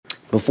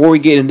Before we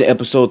get into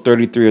episode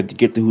 33 of the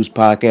Get the Who's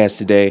podcast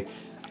today,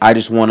 I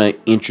just want to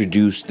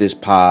introduce this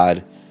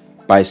pod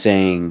by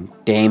saying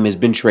Dame has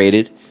been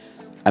traded.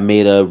 I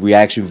made a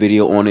reaction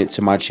video on it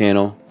to my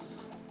channel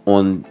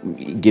on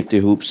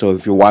Gifted Hoops. So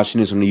if you're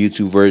watching this on the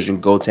YouTube version,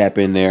 go tap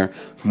in there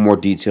for more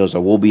details. I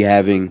will be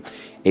having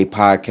a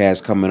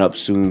podcast coming up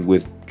soon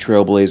with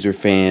Trailblazer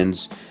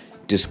fans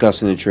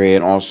discussing the trade,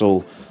 and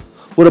also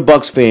with a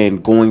Bucks fan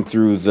going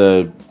through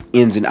the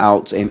ins and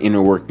outs and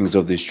inner workings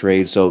of this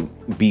trade. So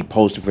be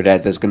posted for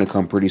that. That's going to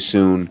come pretty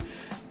soon.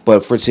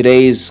 But for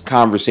today's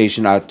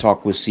conversation, I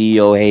talked with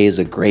CEO Hayes,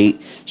 a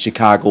great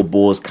Chicago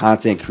Bulls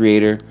content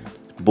creator,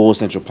 Bulls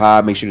Central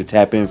Pod. Make sure to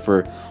tap in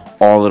for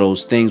all of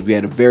those things. We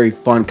had a very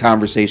fun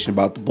conversation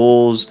about the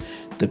Bulls,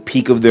 the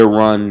peak of their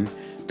run,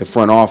 the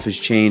front office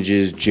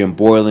changes, Jim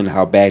Boylan,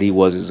 how bad he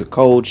was as a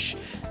coach,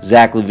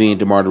 Zach Lavine,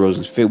 DeMar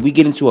DeRozan's fit. We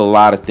get into a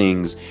lot of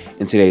things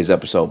in today's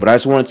episode, but I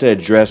just wanted to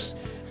address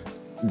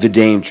the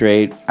Dame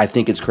trade. I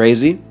think it's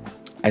crazy.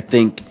 I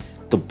think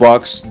the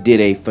Bucks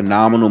did a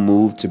phenomenal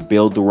move to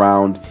build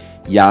around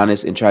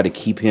Giannis and try to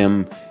keep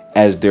him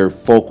as their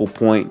focal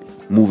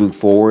point moving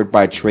forward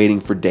by trading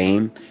for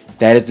Dame.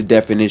 That is the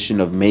definition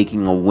of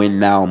making a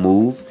win-now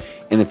move.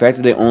 And the fact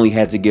that they only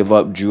had to give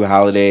up Drew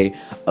Holiday,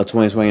 a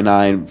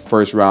 2029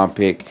 first-round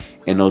pick,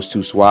 and those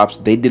two swaps,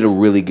 they did a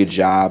really good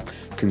job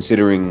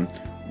considering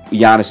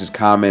Giannis's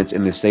comments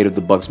and the state of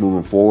the Bucks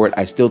moving forward.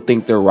 I still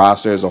think their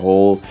roster as a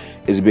whole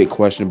is a bit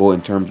questionable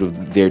in terms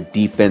of their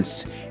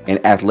defense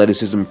and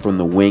athleticism from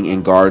the wing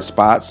and guard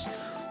spots.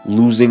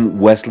 Losing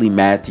Wesley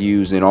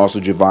Matthews and also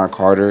Javon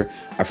Carter,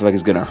 I feel like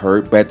it's going to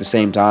hurt. But at the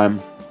same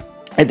time,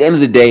 at the end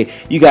of the day,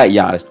 you got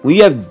Giannis. When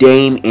you have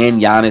Dame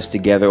and Giannis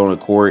together on the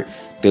court,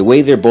 the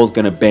way they're both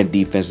going to bend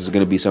defense is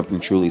going to be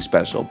something truly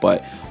special.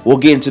 But we'll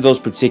get into those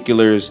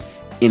particulars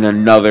in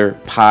another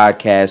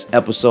podcast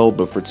episode.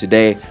 But for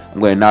today, I'm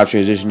going to now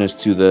transition us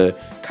to the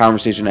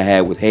conversation I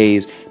had with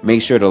Hayes.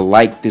 Make sure to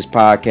like this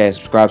podcast,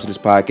 subscribe to this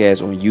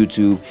podcast on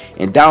YouTube,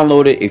 and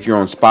download it if you're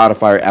on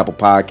Spotify or Apple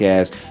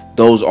Podcasts.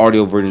 Those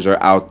audio versions are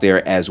out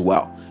there as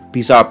well.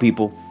 Peace out,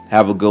 people.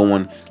 Have a good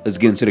one. Let's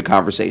get into the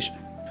conversation.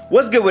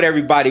 What's good with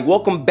everybody?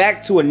 Welcome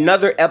back to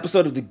another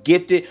episode of the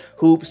Gifted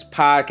Hoops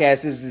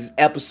podcast. This is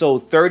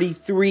episode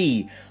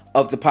 33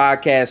 of the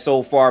podcast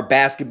so far.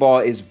 Basketball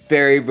is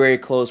very, very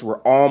close.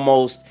 We're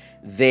almost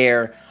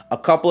there. A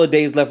couple of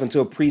days left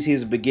until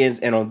preseason begins.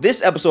 And on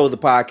this episode of the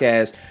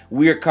podcast,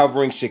 we are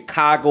covering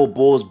Chicago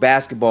Bulls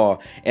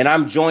basketball. And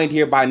I'm joined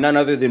here by none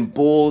other than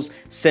Bulls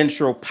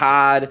Central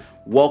Pod.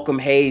 Welcome,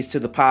 Hayes, to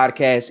the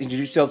podcast.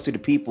 Introduce yourself to the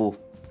people.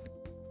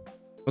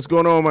 What's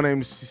going on? My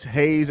name is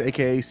Hayes,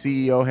 aka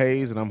CEO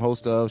Hayes, and I'm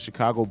host of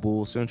Chicago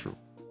Bulls Central.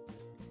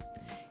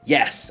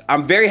 Yes,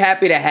 I'm very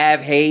happy to have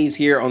Hayes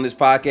here on this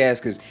podcast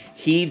because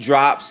he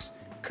drops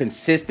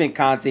consistent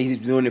content. He's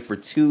been doing it for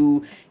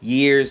 2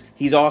 years.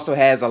 He also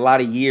has a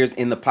lot of years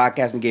in the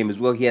podcasting game as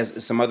well. He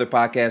has some other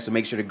podcasts, so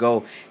make sure to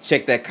go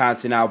check that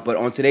content out. But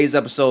on today's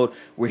episode,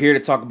 we're here to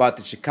talk about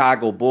the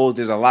Chicago Bulls.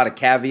 There's a lot of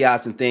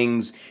caveats and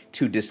things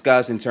to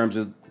discuss in terms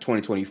of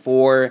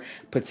 2024,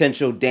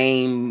 potential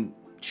Dame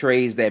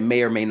trades that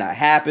may or may not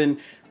happen.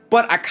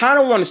 But I kind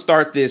of want to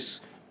start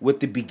this with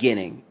the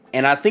beginning.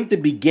 And I think the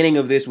beginning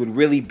of this would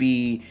really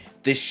be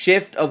the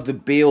shift of the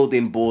build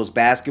in Bulls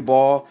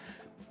basketball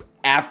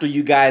after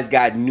you guys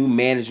got new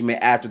management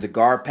after the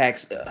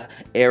Garpax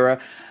era.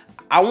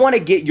 I want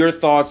to get your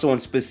thoughts on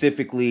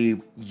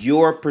specifically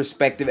your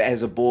perspective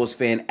as a Bulls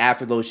fan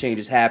after those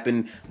changes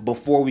happened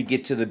before we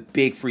get to the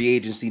big free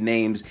agency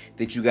names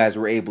that you guys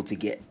were able to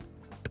get.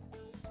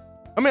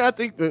 I mean, I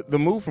think the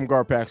move from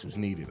Garpax was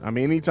needed. I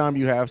mean, anytime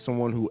you have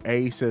someone who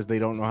says they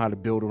don't know how to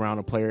build around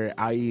a player,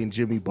 i.e. in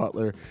Jimmy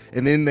Butler,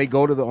 and then they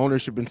go to the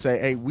ownership and say,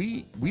 "Hey,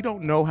 we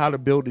don't know how to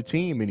build a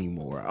team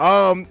anymore."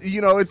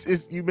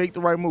 It's you make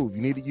the right move.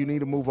 You need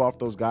to move off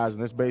those guys,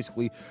 and that's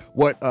basically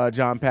what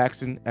John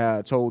Paxson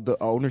told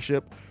the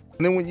ownership.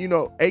 And then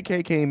when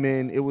AK came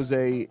in, it was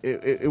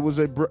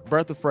a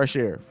breath of fresh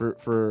air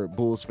for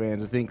Bulls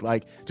fans. I think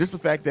like just the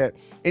fact that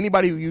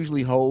anybody who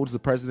usually holds the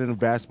president of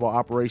basketball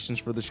operations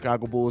for the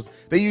Chicago Bulls,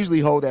 they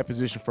usually hold that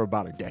position for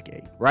about a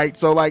decade, right?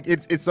 So like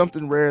it's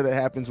something rare that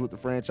happens with the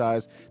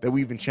franchise that we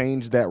even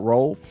changed that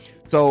role.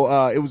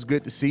 So it was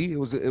good to see. It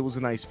was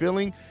a nice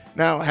feeling.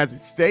 Now, has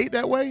it stayed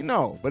that way?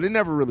 No, but it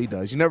never really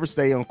does. You never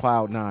stay on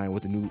cloud nine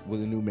with a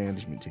new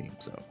management team.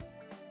 So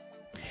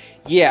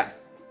yeah.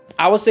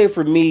 I would say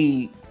for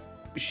me,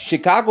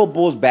 Chicago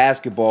Bulls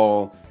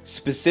basketball,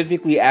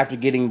 specifically after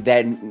getting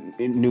that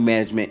new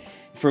management,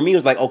 for me it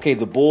was like, okay,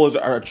 the Bulls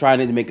are trying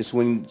to make a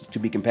swing to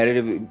be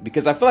competitive,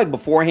 because I feel like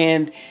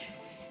beforehand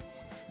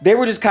they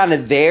were just kind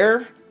of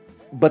there,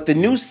 but the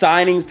new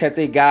signings that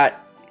they got,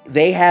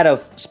 they had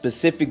a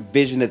specific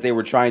vision that they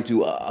were trying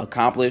to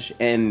accomplish,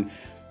 and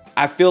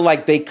I feel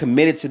like they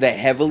committed to that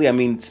heavily. I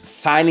mean,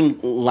 signing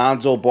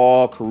Lonzo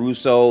Ball,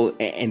 Caruso,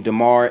 and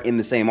DeMar in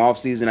the same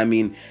offseason, I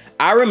mean,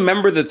 I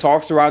remember the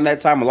talks around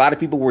that time. A lot of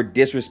people were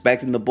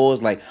disrespecting the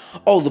Bulls, like,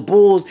 oh, the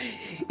Bulls,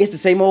 it's the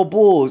same old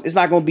Bulls. It's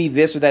not going to be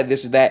this or that,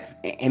 this or that.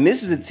 And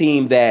this is a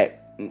team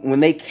that when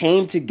they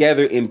came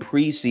together in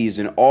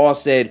preseason, all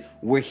said,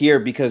 we're here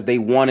because they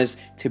want us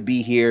to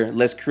be here.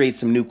 Let's create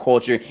some new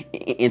culture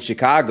in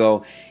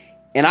Chicago.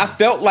 And I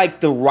felt like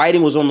the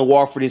writing was on the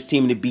wall for this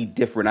team to be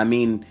different. I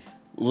mean,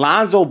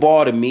 Lonzo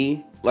Ball, to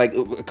me, like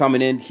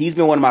coming in, he's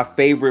been one of my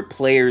favorite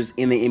players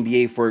in the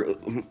NBA for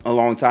a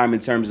long time in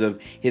terms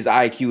of his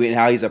IQ and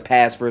how he's a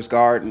pass first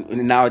guard.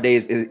 And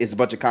nowadays, it's a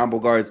bunch of combo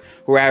guards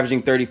who are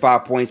averaging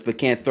 35 points but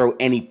can't throw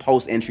any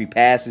post entry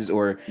passes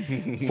or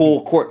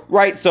full court.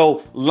 Right.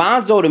 So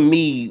Lonzo, to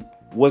me,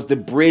 was the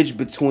bridge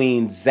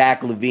between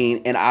Zach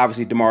Lavine and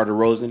obviously DeMar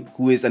DeRozan,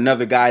 who is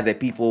another guy that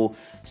people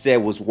said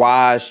was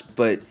washed.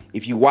 But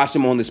if you watch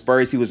him on the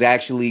Spurs, he was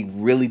actually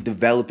really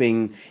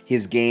developing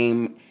his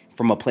game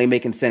from a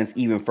playmaking sense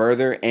even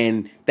further.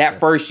 And that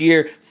first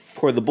year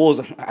for the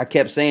Bulls, I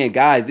kept saying,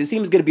 guys, this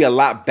team is going to be a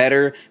lot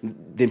better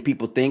than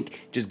people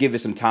think. Just give it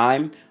some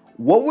time.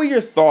 What were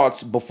your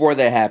thoughts before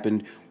that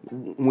happened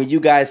when you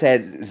guys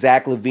had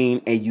Zach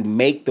Lavine and you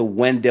make the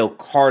Wendell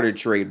Carter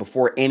trade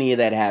before any of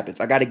that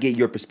happens? I got to get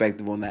your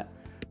perspective on that.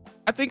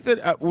 I think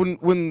that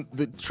when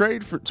the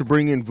trade to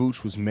bring in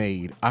Vooch was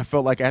made, I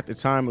felt like at the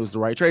time it was the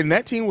right trade. And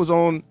that team was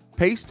on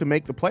pace to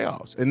make the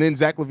playoffs. And then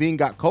Zach Lavine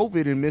got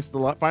COVID and missed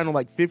the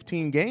final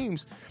 15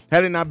 games.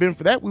 Had it not been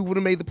for that, we would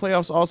have made the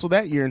playoffs also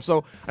that year. And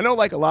so I know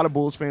a lot of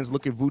Bulls fans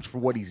look at Vooch for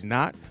what he's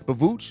not, but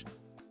Vooch,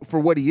 for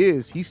what he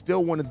is, he's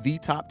still one of the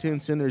top 10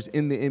 centers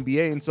in the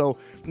NBA. And so,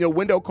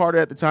 Wendell Carter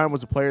at the time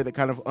was a player that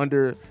kind of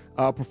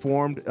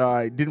underperformed,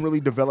 didn't really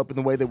develop in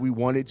the way that we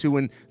wanted to.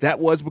 And that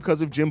was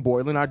because of Jim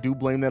Boylan. I do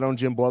blame that on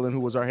Jim Boylan,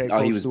 who was our head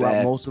coach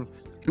throughout most of.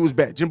 He was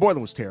bad. Jim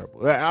Boylan was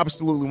terrible.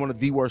 Absolutely one of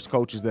the worst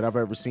coaches that I've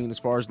ever seen as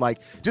far as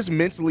just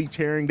mentally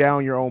tearing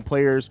down your own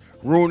players,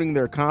 ruining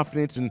their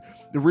confidence. And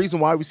the reason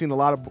why we've seen a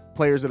lot of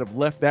players that have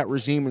left that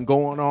regime and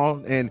going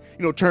on and,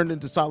 turned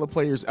into solid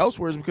players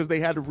elsewhere is because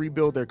they had to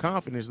rebuild their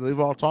confidence. They've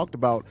all talked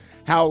about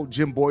how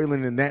Jim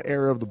Boylan in that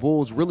era of the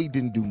Bulls really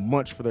didn't do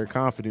much for their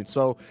confidence.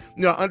 So,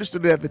 I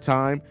understood it at the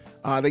time.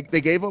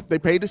 They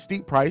paid a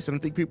steep price, and I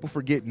think people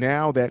forget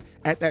now that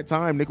at that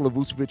time, Nikola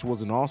Vucevic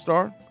was an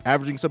all-star,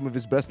 averaging some of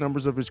his best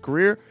numbers of his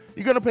career.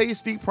 You're going to pay a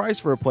steep price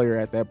for a player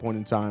at that point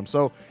in time.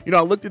 So,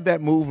 I looked at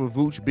that move of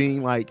Vooch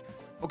being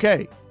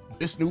okay,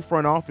 this new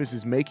front office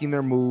is making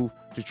their move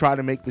to try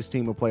to make this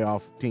team a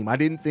playoff team. I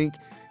didn't think,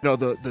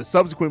 the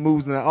subsequent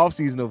moves in the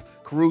offseason of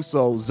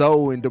Caruso,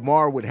 Zoe, and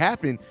DeMar would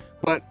happen,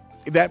 but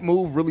that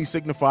move really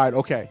signified,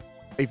 okay,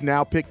 they've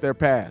now picked their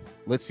path.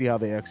 Let's see how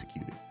they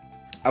execute it.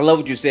 I love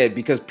what you said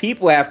because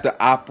people have to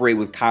operate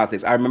with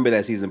context. I remember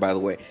that season, by the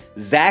way.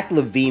 Zach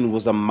Lavine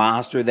was a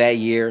monster that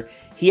year.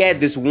 He had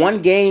this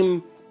one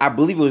game, I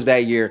believe it was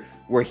that year,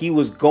 where he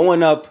was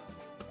going up,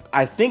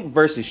 I think,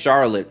 versus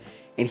Charlotte,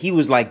 and he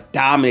was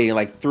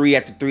dominating, three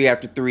after three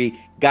after three,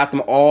 got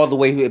them all the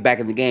way back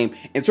in the game.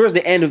 And towards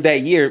the end of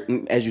that year,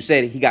 as you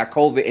said, he got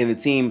COVID and the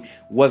team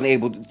wasn't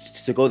able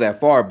to go that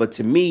far. But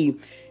to me,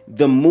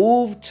 the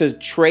move to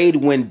trade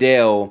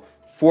Wendell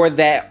for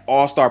that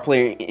all-star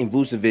player in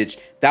Vucevic,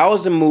 that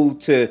was a move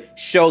to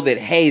show that,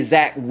 hey,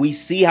 Zach, we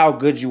see how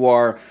good you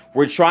are.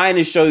 We're trying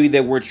to show you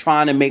that we're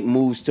trying to make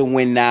moves to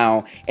win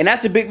now. And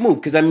that's a big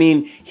move because,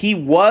 he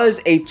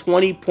was a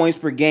 20 points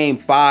per game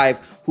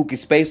 5 who could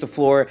space the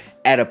floor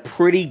at a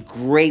pretty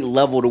great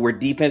level to where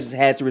defenses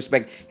had to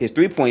respect his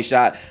three-point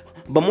shot.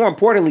 But more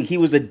importantly, he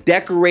was a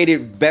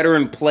decorated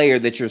veteran player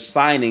that you're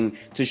signing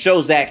to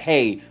show Zach,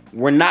 hey,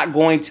 we're not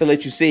going to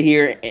let you sit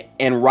here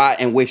and rot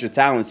and waste your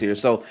talents here.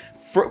 So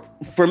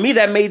for me,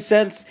 that made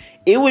sense.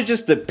 It was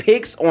just the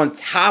picks on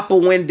top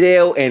of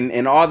Wendell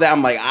and all that.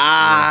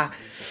 I'm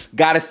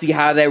got to see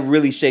how that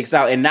really shakes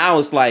out. And now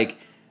it's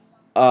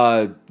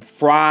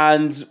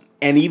Franz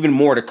and even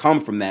more to come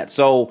from that.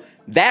 So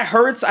that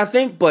hurts, I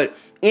think. But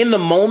in the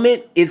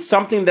moment, it's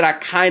something that I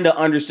kind of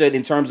understood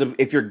in terms of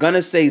if you're going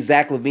to say,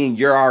 Zach Lavine,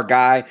 you're our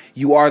guy,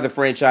 you are the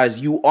franchise,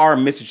 you are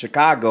Mr.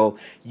 Chicago,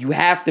 you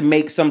have to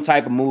make some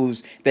type of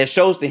moves that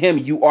shows to him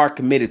you are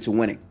committed to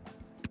winning.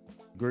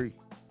 Agreed.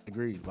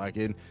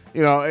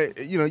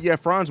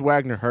 Franz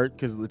Wagner hurt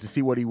because to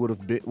see what he would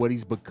have been, what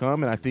he's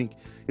become, and I think,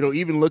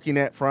 even looking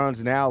at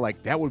Franz now,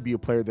 that would be a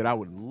player that I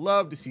would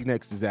love to see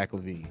next to Zach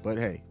Lavine. But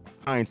hey,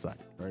 hindsight,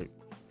 right?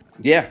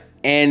 Yeah,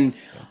 and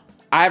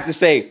I have to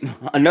say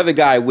another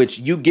guy which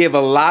you give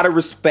a lot of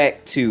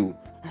respect to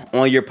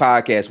on your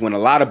podcast when a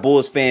lot of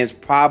Bulls fans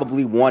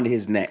probably wanted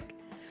his neck.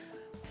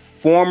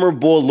 Former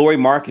Bull Lauri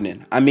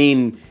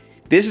Markkanen.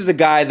 This is a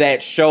guy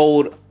that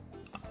showed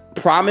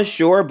promise,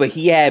 sure, but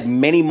he had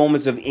many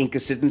moments of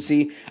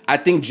inconsistency. I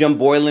think Jim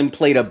Boylan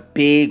played a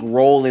big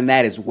role in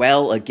that as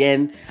well.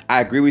 Again,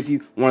 I agree with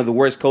you. One of the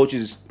worst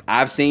coaches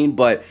I've seen,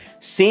 but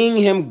seeing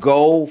him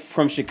go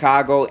from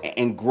Chicago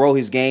and grow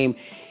his game,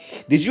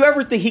 did you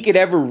ever think he could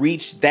ever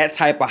reach that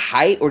type of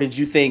height, or did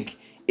you think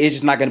it's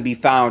just not going to be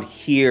found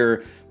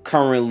here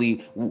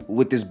currently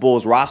with this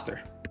Bulls roster?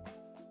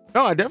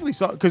 No, I definitely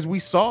saw, because we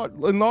saw it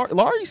in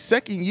Lauri's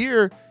second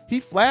year. He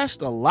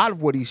flashed a lot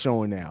of what he's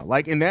showing now.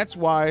 And that's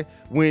why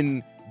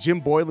when Jim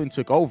Boylan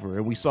took over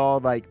and we saw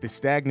like the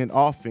stagnant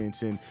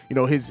offense and,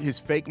 his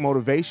fake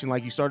motivation,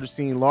 like you started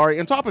seeing Laurie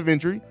on top of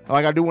injury.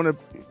 Like I do want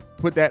to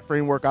put that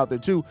framework out there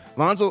too.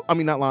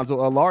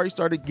 Laurie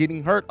started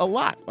getting hurt a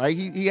lot. Right?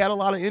 He had a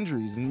lot of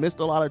injuries and missed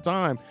a lot of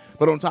time.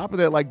 But on top of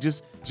that, like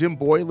just Jim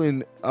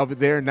Boylan over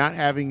there not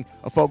having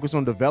a focus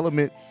on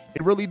development,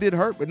 it really did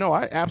hurt. But no,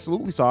 I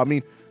absolutely saw. I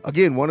mean,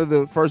 again, one of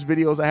the first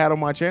videos I had on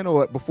my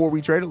channel before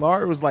we traded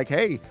Laurie was like,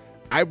 hey,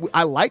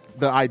 I like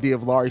the idea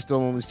of Laurie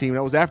still on this team.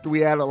 That was after we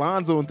had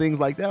Alonzo and things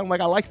like that. I'm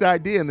like, I like the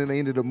idea. And then they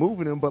ended up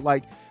moving him. But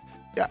like,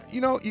 yeah,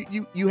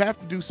 you have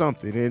to do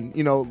something. And,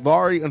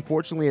 Laurie,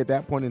 unfortunately, at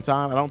that point in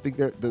time, I don't think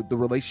the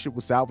relationship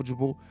was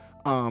salvageable.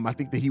 I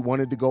think that he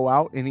wanted to go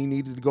out and he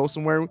needed to go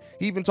somewhere.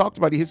 He even talked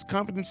about it. His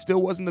confidence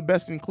still wasn't the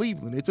best in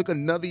Cleveland. It took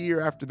another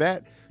year after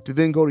that to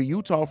then go to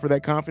Utah for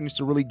that confidence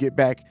to really get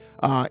back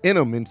in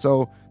him. And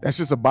so that's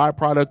just a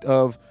byproduct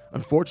of,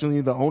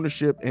 unfortunately, the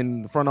ownership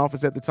and the front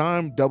office at the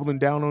time doubling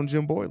down on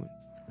Jim Boylan.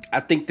 I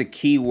think the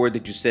key word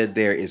that you said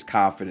there is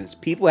confidence.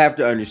 People have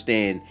to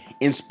understand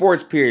in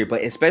sports period,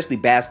 but especially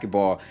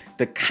basketball,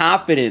 the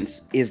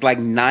confidence is like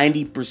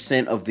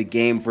 90% of the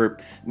game for,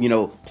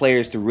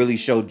 players to really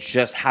show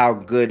just how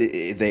good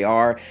they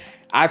are.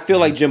 I feel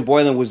like Jim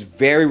Boylan was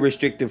very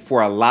restrictive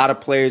for a lot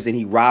of players and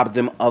he robbed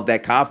them of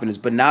that confidence.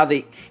 But now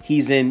that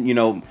he's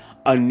in,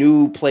 a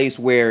new place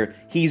where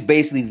he's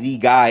basically the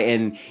guy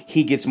and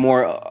he gets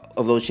more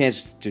of those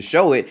chances to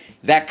show it,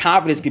 that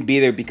confidence can be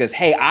there because,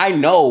 hey, I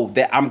know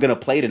that I'm going to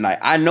play tonight.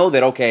 I know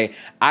that, okay,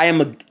 I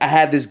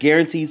have this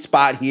guaranteed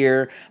spot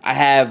here. I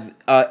have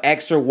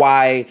X or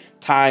Y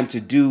time to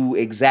do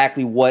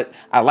exactly what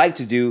I like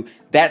to do.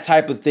 That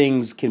type of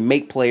things can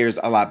make players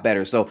a lot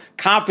better. So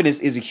confidence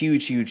is a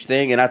huge, huge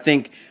thing. And I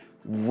think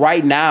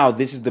right now,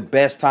 this is the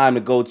best time to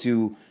go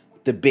to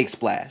the big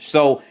splash.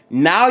 So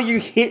now you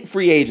hit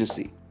free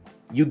agency.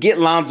 You get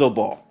Lonzo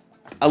Ball.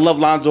 I love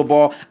Lonzo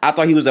Ball. I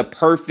thought he was a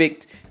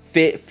perfect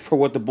fit for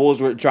what the Bulls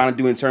were trying to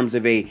do in terms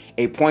of a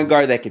point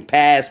guard that can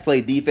pass,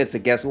 play defense,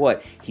 and guess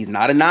what? He's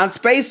not a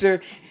non-spacer.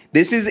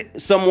 This is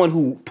someone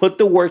who put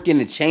the work in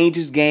to change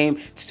his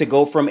game to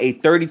go from a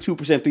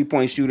 32%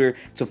 three-point shooter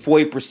to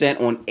 40%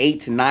 on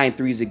 8 to 9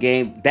 threes a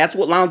game. That's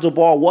what Lonzo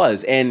Ball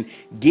was. And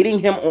getting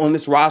him on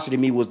this roster to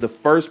me was the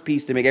first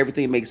piece to make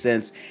everything make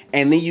sense.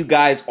 And then you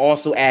guys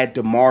also add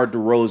DeMar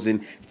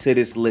DeRozan to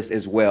this list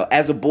as well.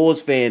 As a Bulls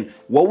fan,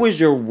 what was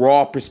your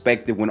raw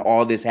perspective when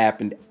all this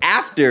happened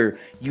after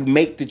you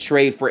make the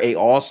trade for a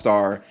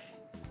All-Star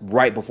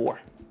right before?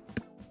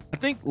 I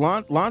think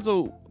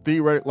Lonzo...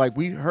 theoretically, like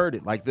we heard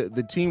it, like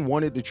the team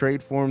wanted to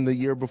trade for him the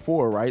year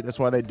before, right? That's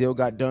why that deal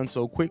got done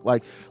so quick.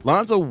 Like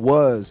Lonzo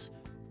was,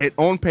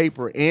 on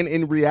paper and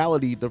in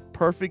reality, the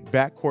perfect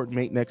backcourt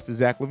mate next to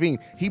Zach Lavine.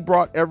 He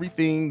brought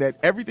everything that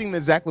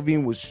Zach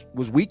Lavine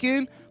was weak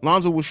in,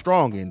 Lonzo was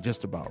strong in,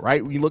 just about,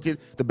 right? When you look at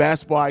the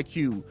basketball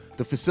IQ,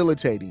 the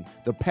facilitating,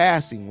 the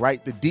passing,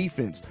 right, the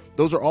defense,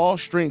 those are all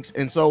strengths.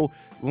 And so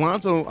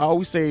Lonzo, I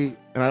always say,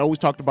 and I always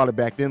talked about it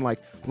back then, like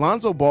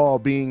Lonzo Ball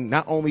being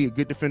not only a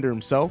good defender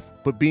himself,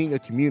 but being a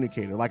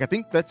communicator. Like I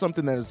think that's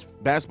something that as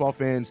basketball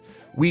fans,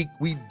 we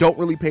don't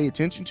really pay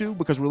attention to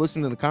because we're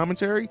listening to the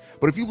commentary.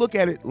 But if you look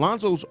at it,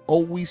 Lonzo's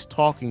always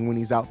talking when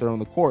he's out there on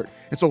the court.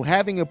 And so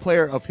having a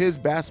player of his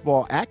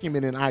basketball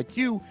acumen and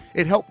IQ,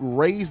 it helped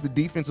raise the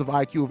defensive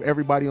IQ of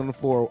everybody on the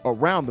floor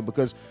around them,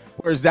 because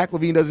whereas Zach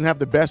Lavine doesn't have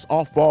the best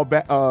off-ball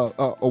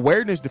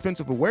awareness,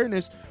 defensive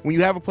awareness, when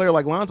you have a player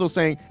like Lonzo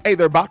saying, hey,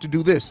 they're about to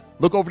do this,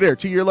 look over there,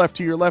 to your left,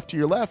 to your left, to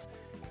your left,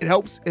 it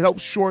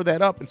helps shore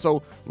that up. And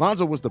so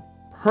Lonzo was the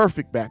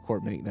perfect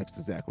backcourt mate next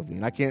to Zach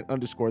Lavine. I can't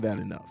underscore that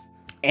enough.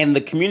 And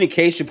the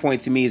communication point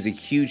to me is a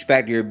huge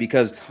factor here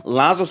because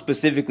Lonzo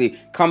specifically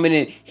coming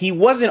in, he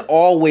wasn't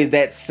always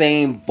that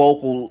same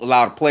vocal,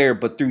 loud player,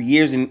 but through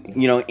years in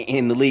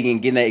the league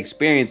and getting that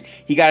experience,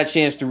 he got a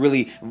chance to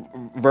really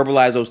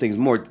verbalize those things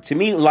more. To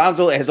me,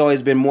 Lonzo has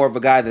always been more of a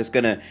guy that's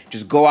gonna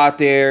just go out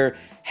there,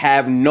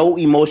 have no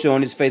emotion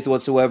on his face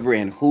whatsoever,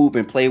 and hoop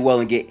and play well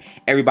and get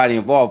everybody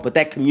involved. But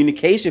that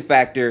communication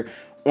factor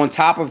on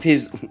top of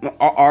his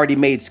already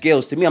made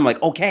skills, to me, I'm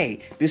like,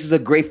 okay, this is a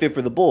great fit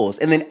for the Bulls.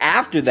 And then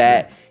after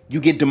that,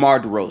 you get DeMar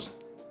DeRozan.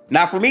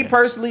 Now, for me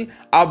personally,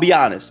 I'll be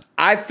honest.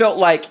 I felt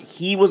like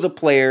he was a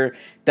player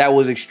that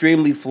was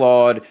extremely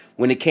flawed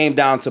when it came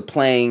down to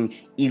playing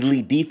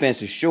elite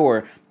defense, is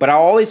sure. But I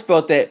always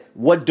felt that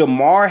what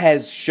DeMar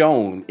has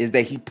shown is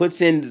that he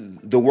puts in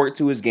the work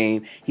to his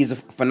game. He's a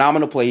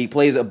phenomenal player. He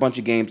plays a bunch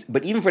of games.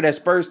 But even for that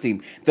Spurs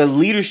team, the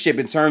leadership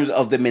in terms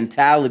of the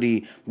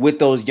mentality with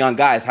those young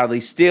guys, how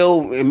they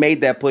still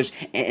made that push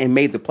and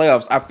made the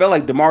playoffs, I felt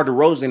like DeMar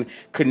DeRozan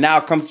could now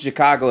come to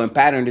Chicago and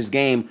pattern his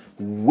game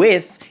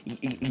with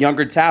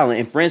younger talent.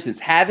 And for instance,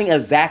 having a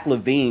Zach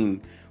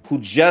Lavine who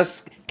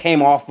just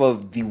came off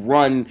of the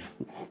run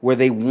where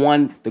they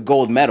won the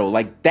gold medal.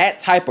 Like that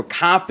type of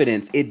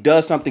confidence, it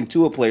does something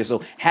to a player.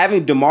 So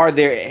having DeMar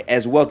there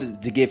as well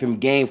to give him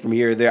game from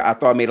here or there, I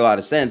thought made a lot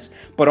of sense.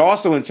 But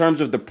also in terms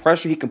of the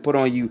pressure he can put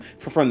on you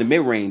from the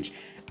mid-range,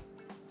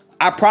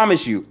 I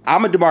promise you,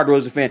 I'm a DeMar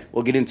DeRozan fan.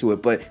 We'll get into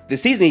it. But the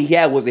season he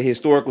had was a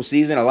historical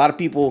season. A lot of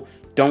people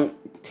don't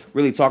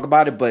really talk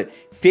about it, but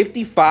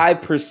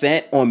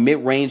 55% on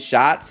mid-range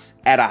shots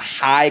at a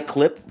high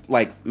clip.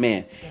 Like,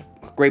 man,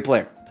 great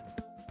player.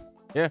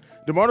 Yeah,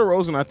 DeMar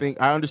DeRozan, I think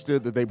I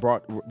understood that they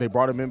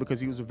brought him in because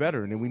he was a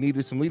veteran and we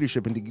needed some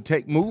leadership, and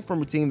to move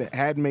from a team that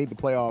had made the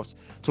playoffs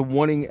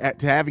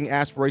to having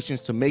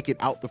aspirations to make it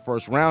out the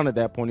first round at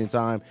that point in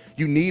time,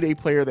 you need a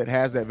player that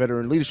has that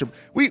veteran leadership.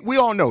 We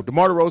all know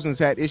DeMar DeRozan's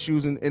had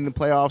issues in the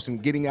playoffs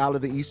and getting out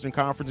of the Eastern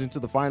Conference into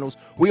the finals.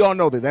 We all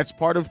know that that's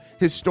part of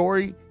his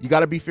story. You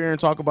got to be fair and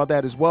talk about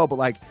that as well. But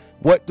like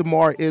what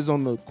DeMar is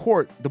on the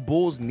court, the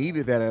Bulls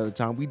needed that at the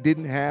time. We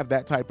didn't have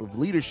that type of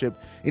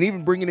leadership, and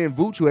even bringing in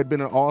Vooch, who had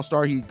been an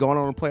all-star, he'd gone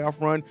on a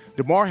playoff run.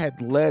 DeMar had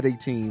led a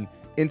team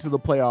into the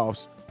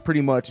playoffs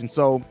pretty much, and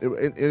so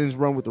in his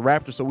run with the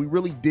Raptors. So we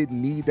really did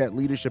need that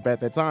leadership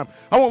at that time.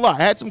 I won't lie,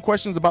 I had some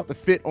questions about the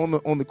fit on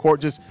the court,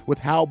 just with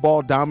how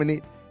ball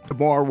dominant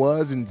DeMar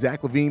was, and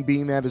Zach Lavine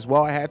being that as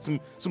well. I had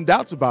some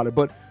doubts about it,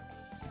 but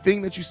the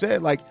thing that you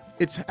said, like,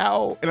 it's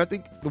how, and I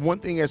think the one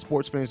thing as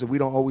sports fans that we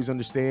don't always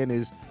understand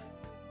is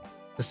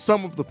the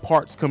sum of the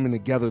parts coming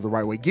together the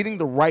right way, getting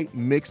the right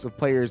mix of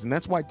players. And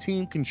that's why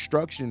team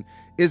construction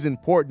is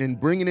important. And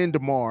bringing in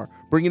DeMar,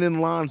 bringing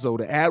in Lonzo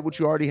to add what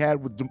you already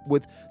had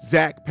with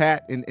Zach,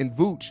 Pat, and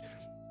Vooch,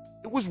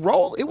 it was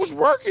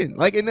working.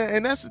 Like, and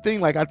that's the thing.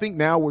 Like, I think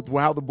now with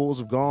how the Bulls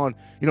have gone,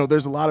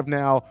 there's a lot of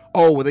now,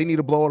 they need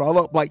to blow it all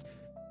up. Like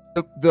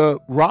the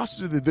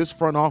roster that this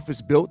front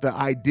office built, the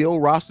ideal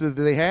roster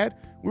that they had,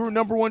 we were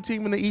number one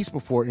team in the East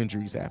before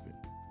injuries happened.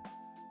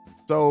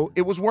 So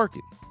it was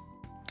working.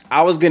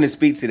 I was going to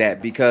speak to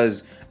that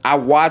because I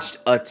watched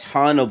a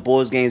ton of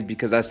Bulls games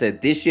because I said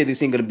this year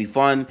this ain't going to be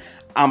fun.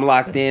 I'm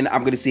locked in.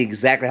 I'm going to see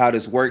exactly how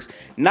this works.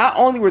 Not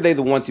only were they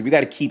the one team, we got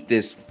to keep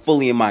this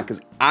fully in mind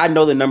because I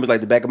know the numbers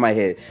like the back of my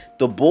head.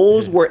 The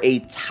Bulls were a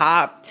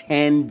top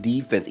 10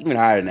 defense, even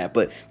higher than that,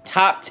 but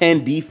top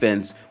 10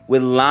 defense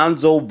with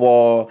Lonzo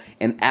Ball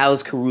and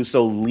Alex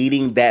Caruso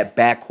leading that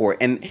backcourt.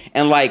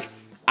 And like,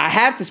 I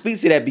have to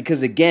speak to that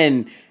because,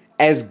 again,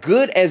 as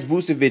good as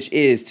Vucevic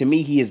is, to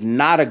me, he is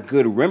not a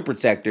good rim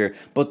protector.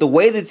 But the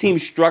way the team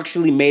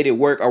structurally made it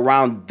work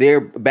around their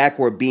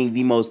backcourt being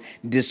the most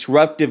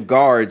disruptive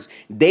guards,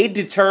 they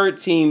deterred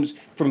teams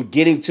from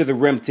getting to the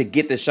rim to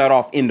get the shot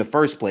off in the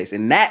first place.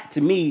 And that, to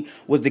me,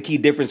 was the key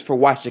difference for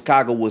why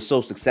Chicago was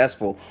so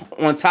successful,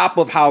 on top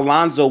of how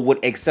Lonzo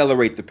would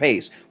accelerate the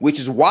pace, which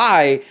is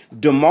why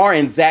DeMar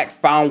and Zach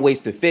found ways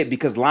to fit,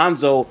 because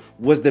Lonzo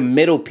was the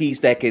middle piece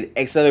that could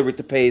accelerate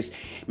the pace,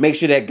 make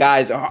sure that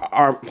guys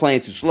aren't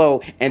playing too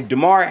slow. And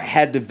DeMar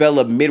had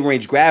developed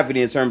mid-range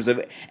gravity in terms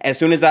of, as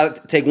soon as I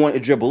take one to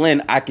dribble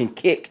in, I can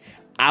kick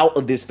out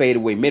of this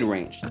fadeaway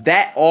mid-range.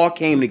 That all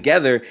came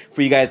together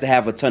for you guys to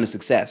have a ton of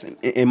success,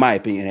 in my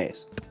opinion,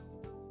 Hayes.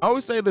 I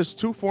always say there's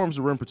two forms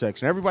of rim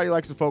protection. Everybody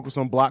likes to focus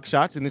on block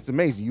shots, and it's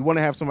amazing. You want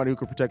to have somebody who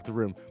can protect the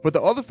rim. But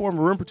the other form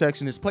of rim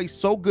protection is play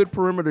so good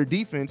perimeter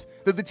defense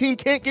that the team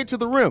can't get to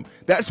the rim.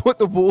 That's what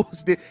the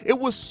Bulls did. It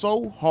was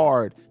so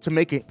hard to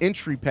make an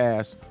entry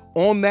pass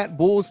on that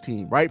Bulls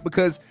team, right?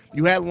 Because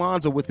you had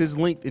Lonzo with his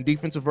length and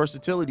defensive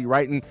versatility,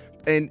 right?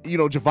 And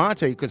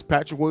Javonte, because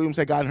Patrick Williams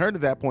had gotten hurt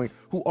at that point,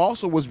 who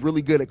also was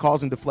really good at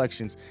causing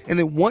deflections. And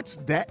then once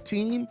that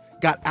team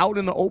got out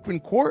in the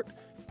open court,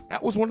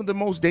 that was one of the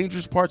most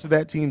dangerous parts of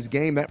that team's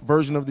game, that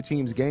version of the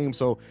team's game.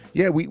 So,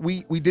 yeah,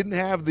 we didn't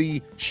have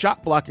the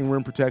shot blocking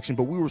rim protection,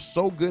 but we were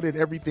so good at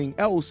everything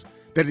else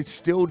that it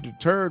still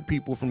deterred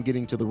people from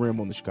getting to the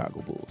rim on the Chicago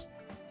Bulls.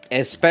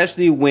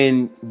 Especially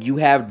when you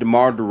have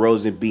DeMar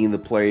DeRozan being the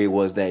player he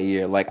was that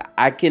year. Like,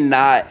 I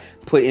cannot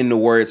put into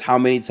words how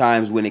many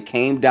times when it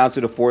came down to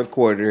the fourth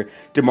quarter,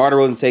 DeMar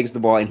DeRozan takes the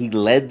ball and he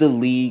led the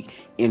league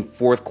in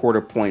fourth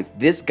quarter points.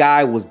 This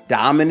guy was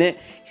dominant.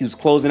 He was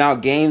closing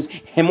out games.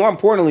 And more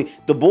importantly,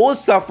 the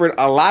Bulls suffered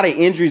a lot of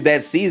injuries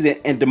that season,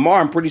 and DeMar,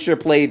 I'm pretty sure,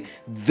 played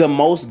the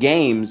most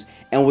games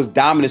and was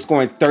dominant,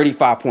 scoring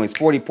 35 points,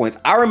 40 points.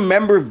 I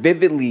remember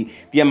vividly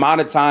the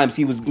amount of times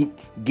he was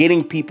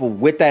getting people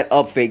with that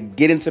up fake,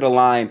 get into the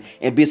line,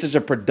 and be such a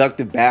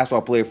productive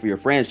basketball player for your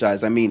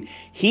franchise. I mean,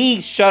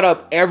 he shut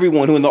up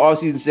everyone who in the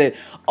offseason said,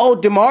 oh,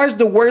 DeMar's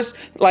the worst.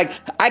 Like,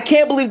 I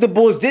can't believe the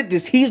Bulls did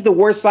this. He's the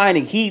worst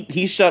signing.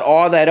 He shut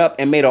all that up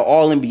and made an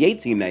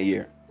all-NBA team that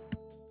year.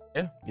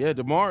 Yeah.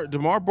 DeMar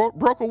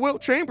broke a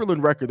Wilt Chamberlain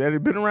record that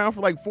had been around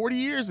for like 40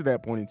 years at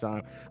that point in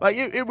time. Like,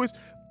 it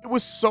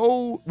was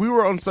so, we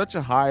were on such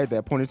a high at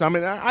that point in time.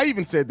 And I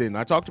even said then,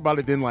 I talked about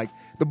it then, like,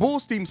 the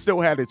Bulls team still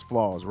had its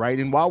flaws, right?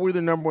 And while we're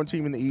the number one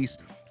team in the East,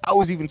 I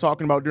was even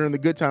talking about during the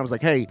good times,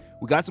 like, hey,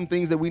 we got some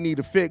things that we need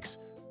to fix,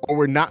 or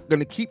we're not going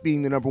to keep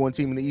being the number one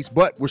team in the East,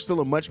 but we're still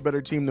a much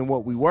better team than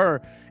what we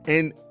were.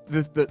 And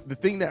the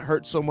thing that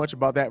hurts so much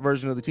about that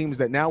version of the team is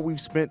that now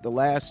we've spent the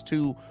last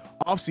two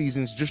off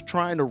seasons just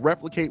trying to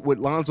replicate what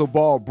Lonzo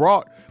Ball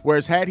brought,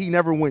 whereas had he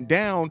never went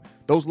down,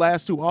 those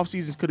last two off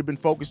seasons could have been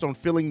focused on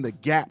filling the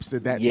gaps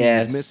that team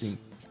was missing.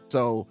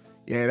 So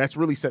yeah, that's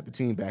really set the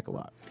team back a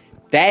lot.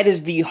 That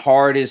is the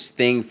hardest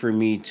thing for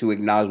me to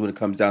acknowledge when it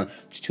comes down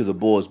to the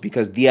Bulls,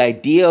 because the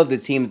idea of the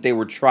team that they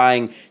were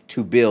trying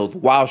to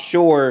build, while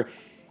sure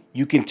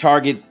you can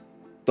target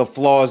the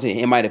flaws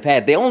it might have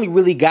had, they only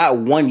really got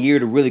 1 year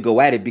to really go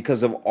at it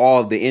because of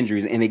all of the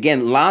injuries. And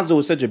again, Lonzo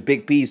was such a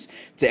big piece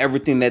to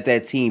everything that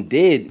team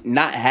did.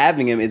 Not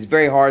having him, it's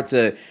very hard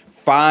to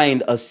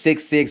find a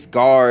 6'6"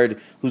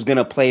 guard who's going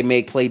to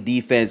play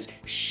defense,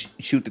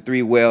 shoot the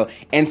three well,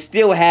 and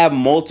still have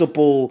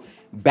multiple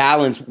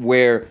balance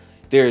where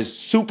there's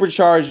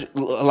supercharged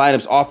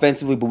lineups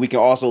offensively, but we can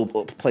also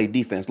play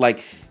defense.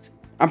 Like,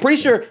 I'm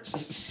pretty sure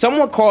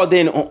someone called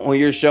in on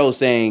your show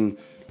saying,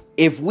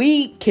 if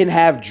we can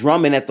have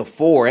Drummond at the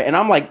 4, and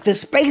I'm like, the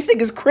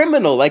spacing is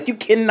criminal. Like, you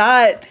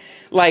cannot,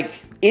 like,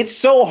 it's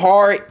so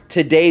hard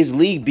today's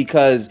league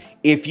because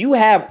if you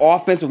have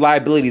offensive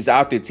liabilities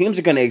out there, teams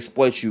are going to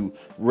exploit you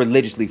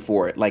religiously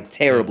for it, like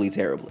terribly.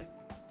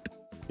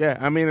 Yeah,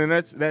 I mean, and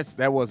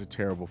that was a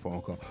terrible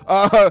phone call.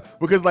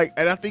 Because like,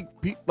 and I think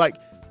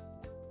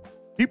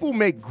people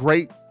make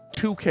great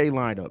 2K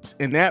lineups,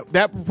 and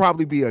that would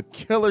probably be a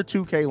killer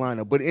 2K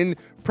lineup. But in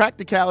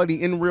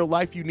practicality, in real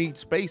life, you need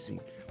spacing.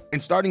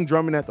 And starting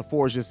Drummond at the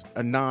 4 is just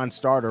a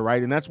non-starter,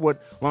 right? And that's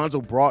what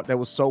Lonzo brought that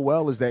was so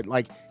well, is that,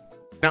 like,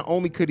 not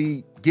only could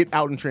he get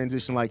out in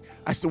transition, like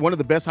I said, one of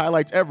the best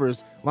highlights ever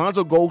is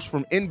Lonzo goes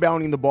from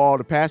inbounding the ball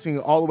to passing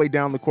all the way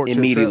down the court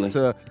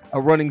to a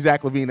running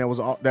Zach Lavine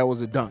that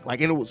was a dunk. Like,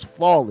 and it was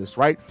flawless,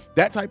 right?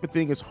 That type of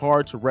thing is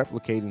hard to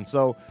replicate. And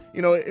so,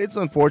 you know, it's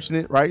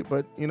unfortunate, right?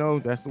 But, you know,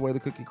 that's the way the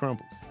cookie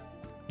crumbles.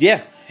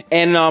 Yeah.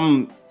 And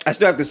I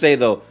still have to say,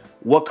 though,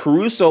 what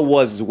Caruso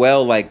was as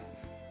well, like,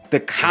 the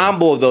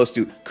combo of those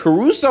two.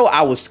 Caruso,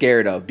 I was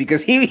scared of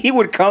because he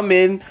would come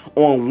in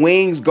on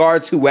wings,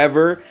 guards,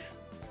 whoever,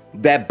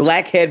 that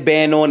black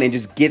headband on, and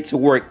just get to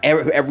work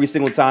every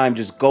single time,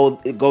 just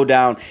go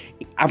down.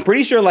 I'm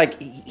pretty sure,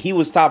 like, he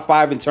was top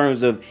 5 in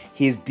terms of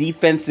his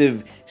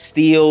defensive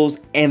steals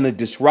and the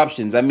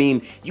disruptions. I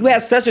mean, you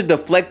had such a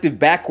deflective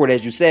backcourt,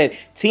 as you said.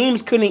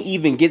 Teams couldn't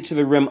even get to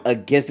the rim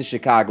against the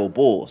Chicago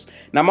Bulls.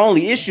 Now, my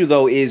only issue,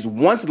 though, is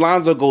once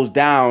Lonzo goes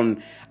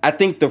down, I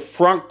think the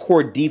front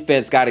court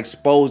defense got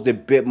exposed a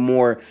bit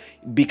more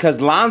because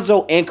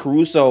Lonzo and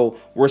Caruso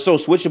were so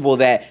switchable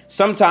that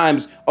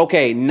sometimes,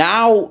 okay,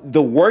 now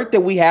the work that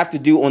we have to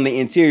do on the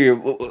interior,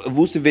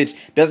 Vucevic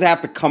doesn't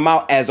have to come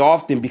out as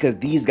often because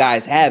these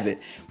guys have it.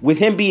 With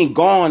him being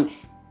gone,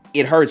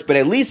 it hurts. But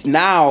at least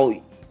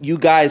now you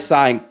guys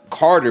signed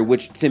Carter,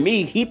 which to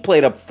me, he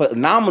played a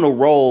phenomenal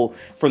role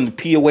from the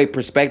POA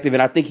perspective.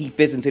 And I think he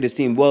fits into this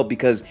team well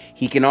because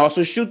he can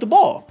also shoot the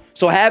ball.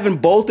 So having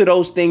both of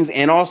those things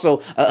and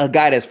also a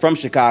guy that's from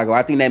Chicago,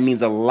 I think that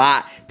means a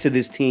lot to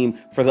this team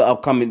for the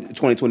upcoming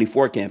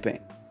 2024 campaign.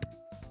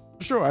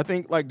 Sure. I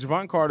think like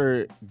Javon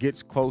Carter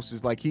gets close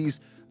is like he's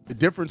the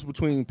difference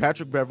between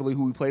Patrick Beverley,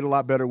 who we played a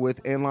lot better with,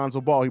 and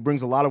Lonzo Ball. He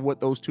brings a lot of what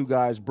those two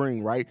guys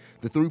bring, right?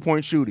 The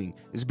three-point shooting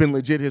has been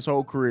legit his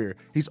whole career.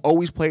 He's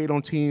always played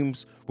on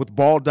teams with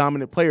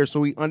ball-dominant players,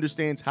 so he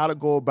understands how to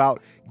go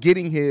about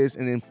getting his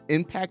and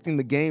impacting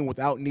the game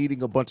without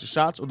needing a bunch of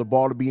shots or the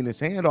ball to be in his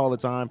hand all the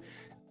time.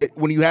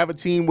 When you have a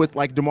team with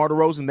like DeMar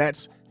DeRozan,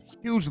 that's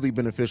hugely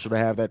beneficial to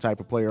have that type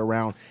of player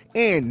around.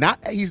 And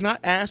he's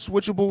not as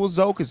switchable as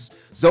Zoe, because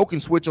Zoe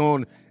can switch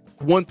on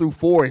 1 through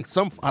 4, and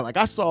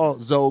I saw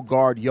Zoe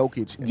guard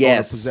Jokic on a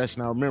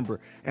possession, I remember,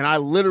 and I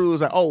literally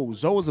was like, oh,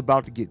 Zoe is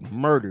about to get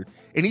murdered,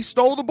 and he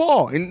stole the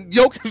ball, and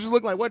Jokic was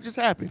looking like, what just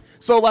happened?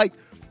 So like,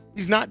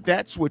 he's not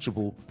that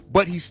switchable,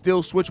 but he's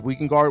still switchable. He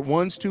can guard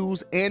 1s,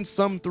 2s, and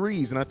some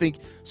 3s, and I think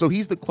so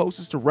he's the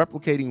closest to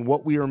replicating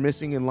what we are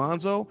missing in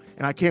Lonzo,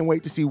 and I can't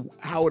wait to see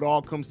how it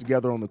all comes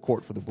together on the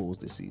court for the Bulls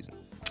this season.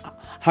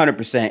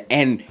 100%.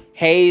 And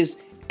Hayes,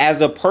 as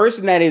a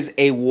person that is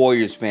a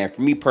Warriors fan,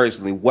 for me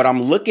personally, what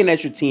I'm looking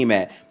at your team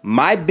at,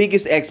 my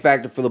biggest X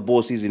factor for the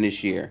Bulls season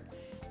this year,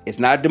 it's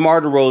not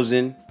DeMar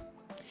DeRozan,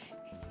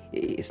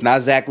 it's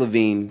not Zach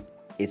Lavine,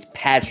 it's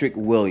Patrick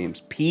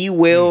Williams. P.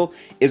 Will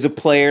is a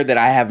player that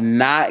I have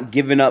not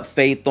given up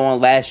faith on.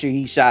 Last year,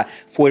 he shot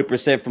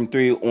 40% from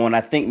 3 on, I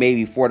think,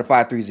 maybe 4 to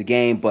 5 threes a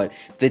game, but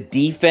the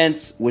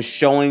defense was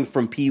showing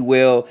from P.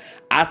 Will.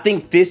 I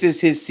think this is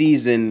his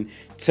season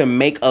to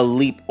make a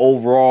leap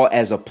overall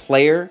as a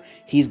player.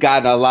 He's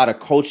gotten a lot of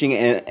coaching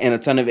and a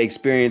ton of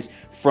experience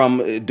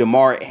from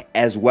DeMar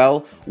as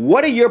well.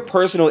 What are your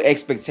personal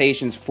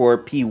expectations for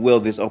P.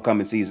 Will this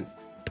upcoming season?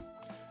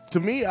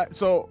 To me, I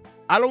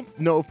don't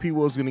know if P.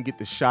 Will is going to get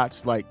the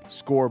shots, like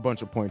score a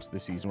bunch of points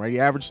this season, right? He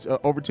averaged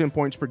over 10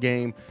 points per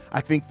game. I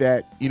think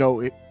that,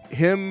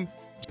 him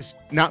just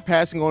not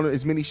passing on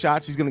as many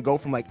shots, he's going to go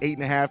from like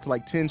 8.5 to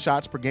like 10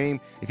 shots per game.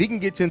 If he can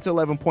get 10 to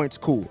 11 points,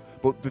 cool.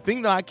 But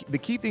the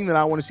key thing that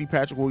I want to see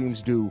Patrick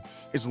Williams do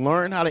is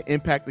learn how to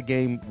impact the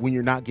game when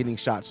you're not getting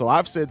shots. So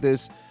I've said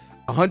this,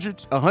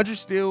 100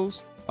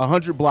 steals,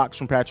 100 blocks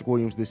from Patrick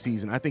Williams this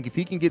season. I think if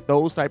he can get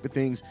those type of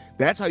things,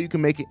 that's how you can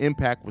make an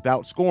impact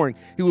without scoring.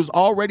 He was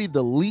already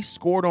the least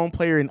scored on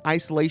player in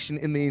isolation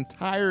in the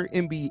entire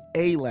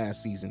NBA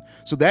last season.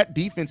 So that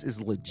defense is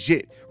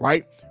legit,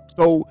 right?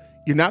 So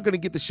you're not going to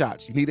get the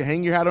shots. You need to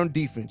hang your hat on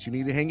defense. You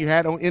need to hang your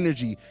hat on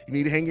energy. You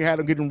need to hang your hat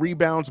on getting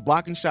rebounds,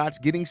 blocking shots,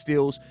 getting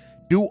steals.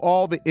 Do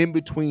all the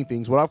in-between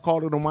things. What I've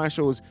called it on my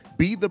show is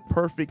be the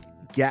perfect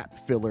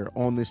gap filler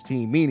on this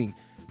team, meaning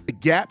the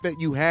gap that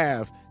you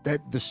have, that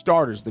the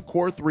starters, the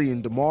core three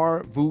in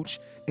DeMar, Vooch,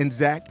 and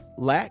Zach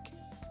lack,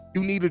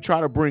 you need to try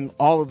to bring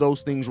all of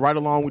those things right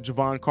along with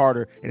Javon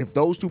Carter. And if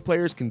those two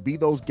players can be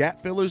those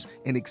gap fillers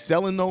and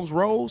excel in those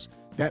roles,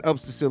 that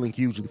ups the ceiling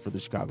hugely for the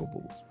Chicago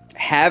Bulls.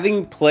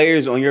 Having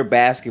players on your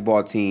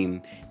basketball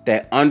team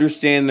that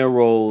understand their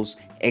roles,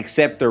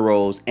 accept their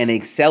roles, and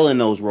excel in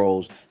those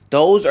roles,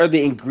 those are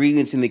the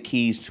ingredients and the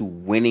keys to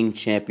winning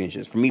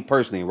championships. For me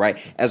personally, right,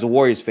 as a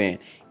Warriors fan,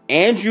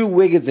 Andrew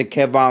Wiggins and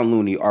Kevon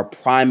Looney are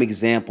prime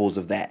examples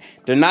of that.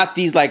 They're not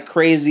these like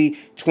crazy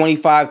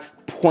 25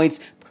 points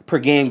per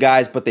game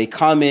guys, but they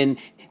come in,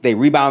 they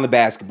rebound the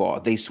basketball,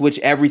 they switch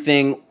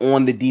everything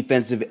on the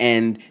defensive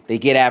end, they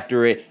get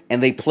after it,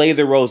 and they play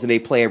their roles and they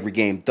play every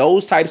game.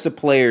 Those types of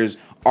players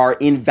are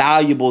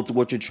invaluable to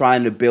what you're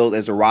trying to build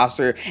as a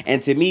roster.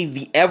 And to me,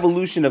 the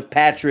evolution of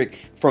Patrick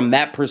from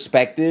that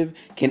perspective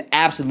can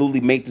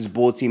absolutely make this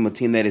Bull team a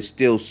team that is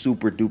still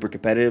super duper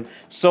competitive.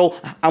 So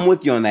I'm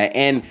with you on that.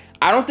 And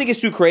I don't think it's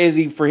too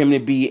crazy for him to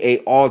be a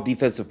all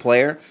defensive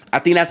player. I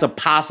think that's a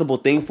possible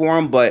thing for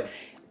him, but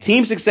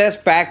team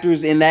success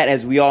factors in that,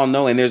 as we all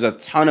know, and there's a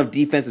ton of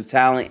defensive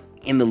talent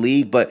in the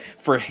league, but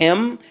for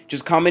him,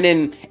 just coming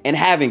in and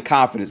having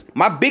confidence.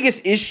 My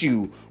biggest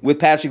issue with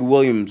Patrick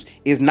Williams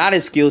is not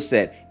his skill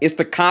set. It's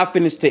the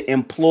confidence to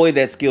employ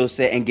that skill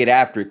set and get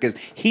after it, because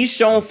he's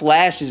shown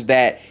flashes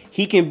that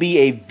he can be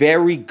a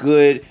very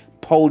good,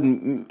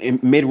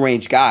 potent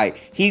mid-range guy.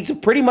 He's a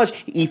pretty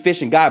much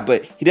efficient guy,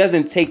 but he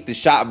doesn't take the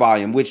shot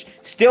volume, which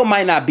still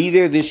might not be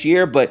there this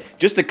year, but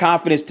just the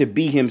confidence to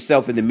be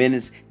himself in the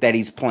minutes that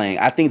he's playing.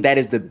 I think that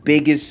is the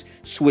biggest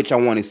switch I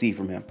want to see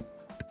from him.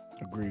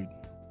 Agreed.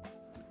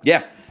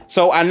 Yeah.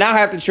 So I now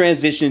have to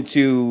transition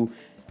to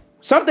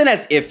something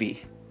that's iffy.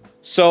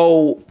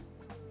 So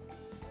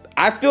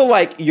I feel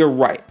like you're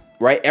right?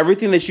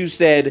 Everything that you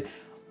said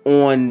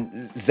on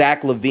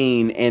Zach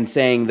Lavine and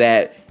saying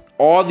that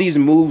all these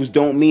moves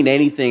don't mean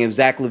anything if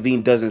Zach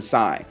Lavine doesn't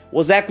sign.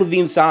 Well, Zach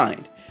Lavine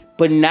signed,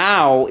 but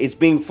now it's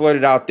being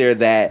floated out there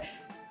that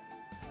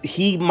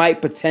he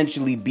might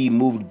potentially be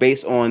moved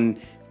based on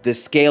the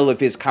scale of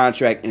his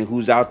contract and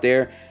who's out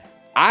there.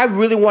 I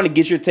really want to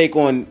get your take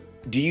on,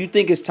 do you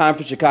think it's time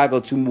for Chicago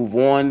to move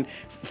on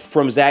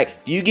from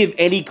Zach? Do you give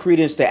any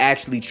credence to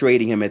actually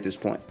trading him at this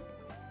point?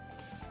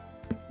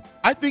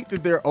 I think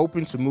that they're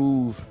open to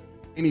move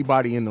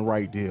anybody in the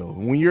right deal.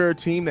 When you're a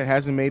team that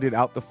hasn't made it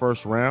out the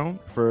first round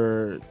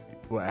for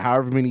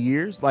however many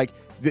years, like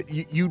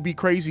you'd be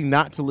crazy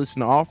not to listen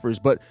to offers.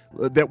 But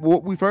that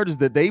what we've heard is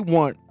that they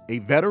want a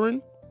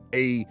veteran,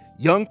 a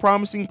young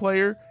promising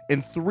player,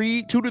 and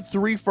 2 to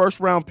 3 first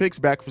round picks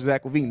back for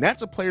Zach Lavine.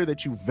 That's a player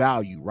that you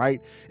value, right?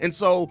 And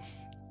so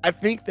I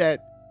think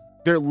that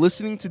they're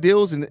listening to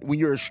deals, and when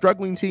you're a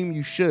struggling team,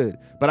 you should.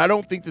 But I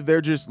don't think that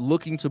they're just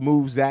looking to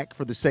move Zach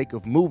for the sake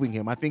of moving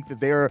him. I think that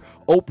they're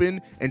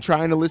open and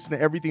trying to listen to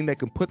everything that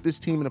can put this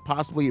team in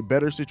possibly a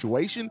better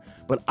situation.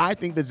 But I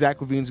think that Zach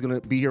Lavine's going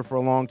to be here for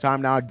a long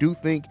time. Now, I do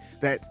think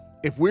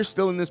that if we're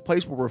still in this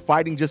place where we're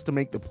fighting just to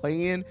make the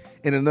play-in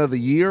another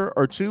year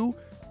or two,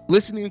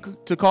 listening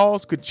to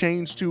calls could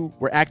change to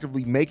we're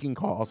actively making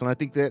calls. And I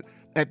think that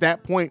at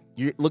that point,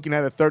 you're looking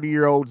at a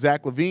 30-year-old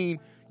Zach Lavine.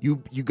 You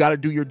got to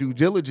do your due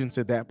diligence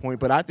at that point.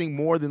 But I think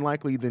more than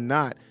likely than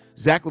not,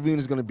 Zach Lavine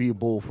is going to be a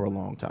Bull for a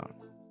long time.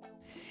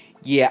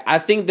 Yeah, I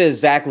think that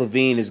Zach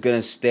Lavine is going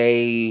to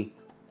stay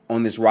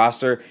on this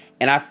roster.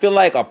 And I feel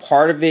like a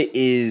part of it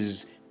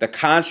is the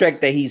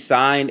contract that he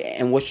signed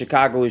and what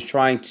Chicago is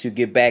trying to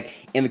get back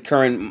in the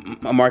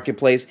current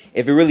marketplace.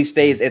 If it really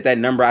stays at that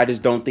number, I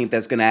just don't think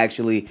that's going to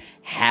actually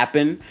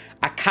happen.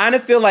 I kind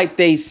of feel like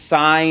they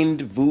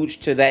signed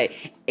Vooch to that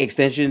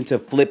extension to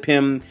flip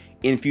him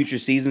in future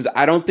seasons.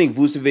 I don't think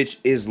Vucevic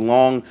is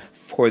long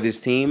for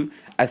this team.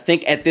 I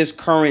think at this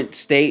current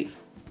state,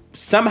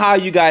 somehow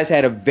you guys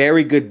had a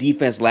very good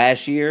defense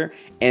last year,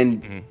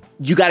 and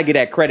you got to get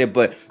that credit,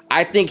 but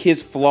I think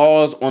his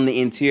flaws on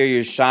the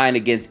interior shine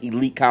against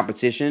elite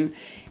competition,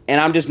 and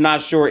I'm just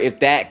not sure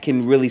if that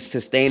can really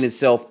sustain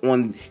itself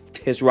on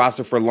his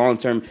roster for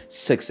long-term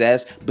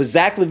success. But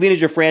Zach Lavine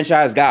is your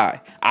franchise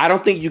guy. I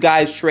don't think you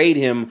guys trade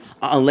him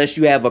unless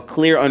you have a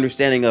clear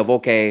understanding of,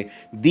 okay,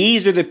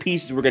 these are the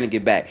pieces we're going to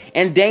get back.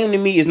 And Dame to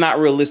me is not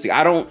realistic.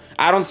 I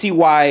don't see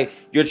why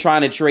you're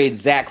trying to trade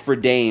Zach for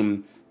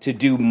Dame to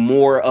do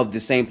more of the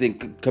same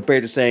thing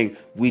compared to saying,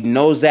 we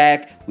know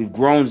Zach, we've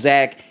grown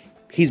Zach,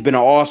 he's been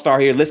an all-star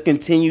here. Let's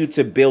continue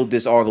to build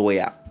this all the way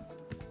out.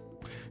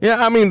 Yeah,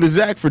 I mean, the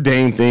Zach for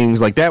Dame things,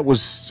 like that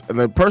was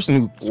the person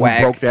who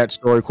broke that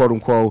story, quote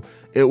unquote.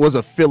 It was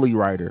a Philly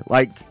writer.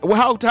 Like,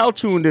 how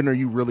tuned in are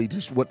you really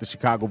just what the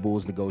Chicago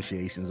Bulls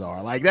negotiations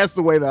are? Like, that's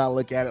the way that I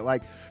look at it.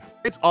 Like,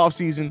 it's off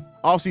season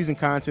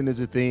content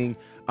is a thing.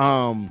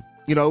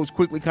 it was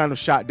quickly kind of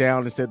shot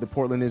down and said that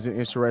Portland isn't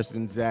interested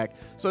in Zach.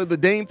 So the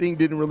Dame thing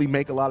didn't really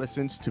make a lot of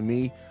sense to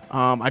me.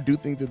 I do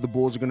think that the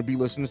Bulls are going to be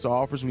listening to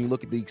offers. When you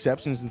look at the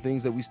exceptions and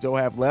things that we still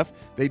have left,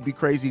 they'd be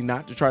crazy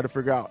not to try to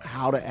figure out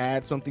how to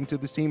add something to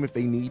this team if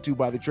they need to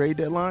by the trade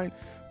deadline.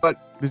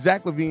 But the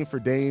Zach Lavine for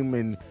Dame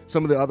and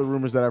some of the other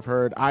rumors that I've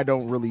heard, I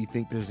don't really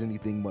think there's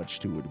anything much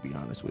to it, to be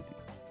honest with you.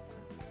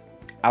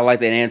 I like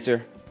that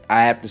answer.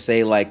 I have to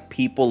say, like,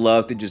 people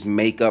love to just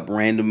make up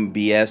random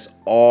BS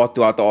all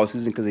throughout the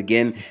offseason because,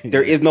 again,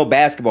 there is no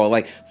basketball.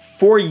 Like,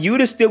 for you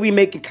to still be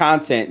making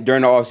content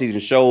during the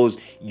offseason shows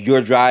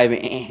your drive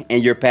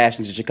and your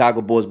passion to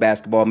Chicago Bulls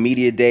basketball.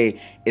 Media Day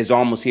is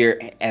almost here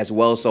as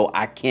well, so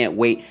I can't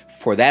wait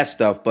for that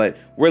stuff. But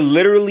we're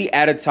literally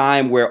at a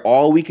time where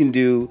all we can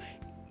do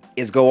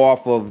is go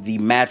off of the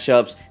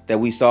matchups that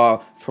we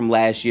saw from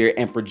last year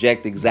and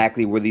project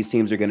exactly where these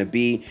teams are going to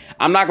be.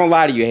 I'm not going to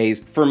lie to you,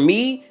 Hayes. For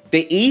me,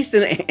 the East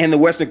and the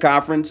Western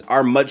Conference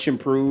are much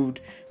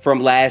improved from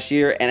last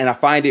year, and I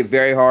find it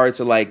very hard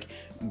to, like,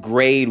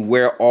 grade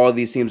where all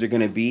these teams are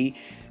going to be.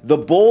 The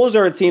Bulls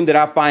are a team that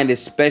I find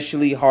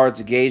especially hard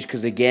to gauge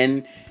because,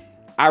 again,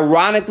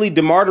 ironically,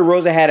 DeMar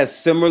DeRozan had a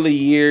similar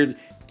year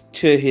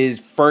to his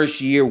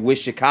first year with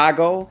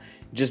Chicago,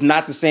 just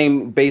not the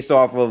same based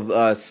off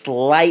of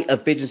slight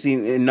efficiency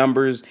in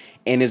numbers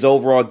and his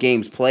overall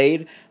games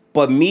played.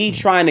 But me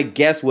trying to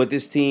guess what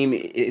this team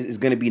is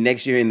going to be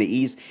next year in the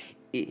East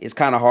is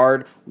kind of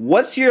hard.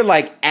 What's your,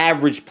 like,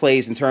 average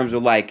place in terms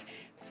of, like,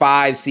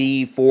 5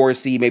 seed, 4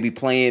 seed maybe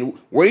playing?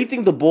 Where do you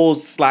think the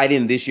Bulls slide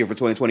in this year for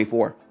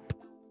 2024?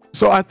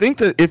 So I think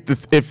that if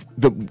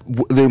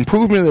the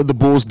improvement that the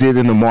Bulls did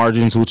in the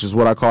margins, which is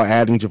what I call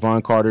adding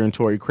Javon Carter and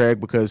Torrey Craig,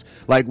 because,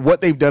 like,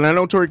 what they've done, I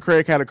know Torrey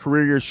Craig had a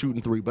career year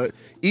shooting 3, but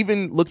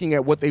even looking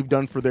at what they've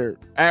done for their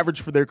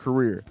average for their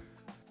career,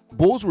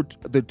 Bulls were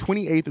the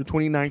 28th or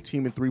 29th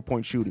team in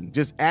three-point shooting.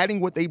 Just adding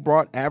what they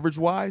brought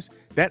average-wise,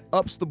 that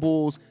ups the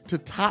Bulls to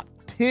top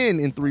 10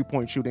 in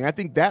three-point shooting. I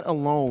think that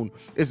alone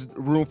is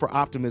room for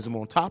optimism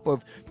on top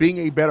of being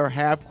a better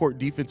half-court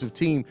defensive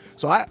team.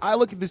 So I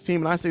look at this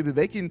team and I say that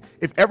they can,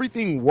 if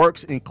everything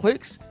works and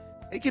clicks,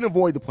 they can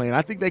avoid the play-in.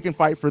 I think they can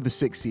fight for the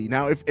 6th seed.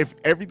 Now, if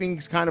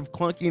everything's kind of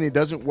clunky and it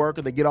doesn't work,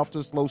 or they get off to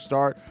a slow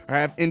start or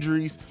have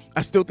injuries,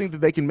 I still think that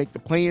they can make the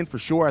play-in for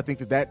sure. I think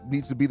that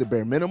needs to be the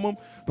bare minimum.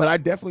 But I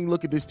definitely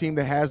look at this team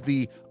that has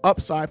the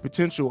upside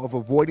potential of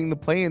avoiding the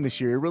play-in this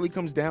year. It really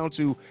comes down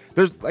to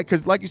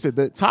because like you said,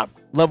 the top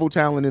level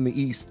talent in the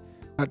East,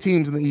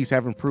 teams in the East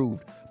have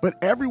improved. But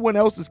everyone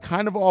else is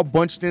kind of all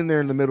bunched in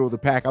there in the middle of the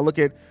pack. I look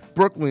at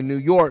Brooklyn, New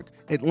York,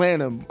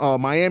 Atlanta,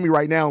 Miami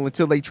right now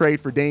until they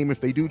trade for Dame. If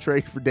they do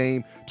trade for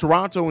Dame,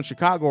 Toronto and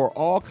Chicago are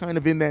all kind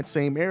of in that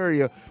same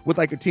area with,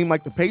 like, a team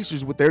like the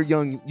Pacers with their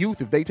young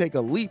youth. If they take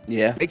a leap,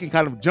 they can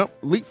kind of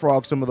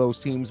leapfrog some of those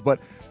teams. But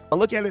I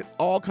look at it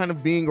all kind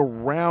of being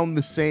around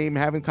the same,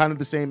 having kind of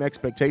the same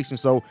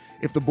expectations. So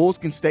if the Bulls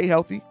can stay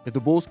healthy, if the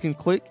Bulls can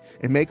click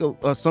and make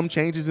some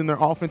changes in their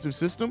offensive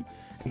system,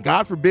 and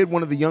God forbid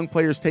one of the young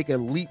players take a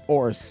leap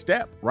or a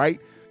step, right?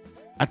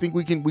 I think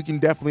we can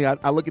definitely,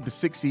 I look at the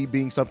 6th seed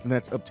being something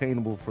that's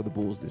obtainable for the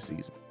Bulls this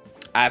season.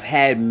 I've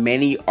had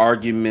many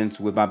arguments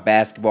with my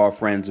basketball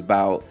friends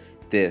about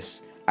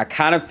this. I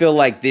kind of feel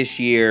like this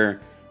year,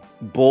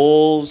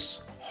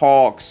 Bulls,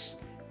 Hawks,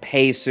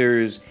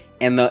 Pacers,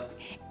 and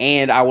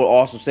I would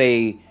also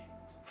say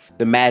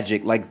the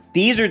Magic, like,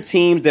 these are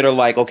teams that are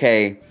like,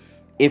 okay,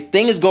 if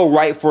things go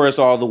right for us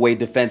all the way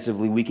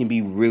defensively, we can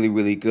be really,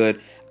 really good.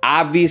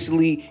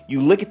 Obviously,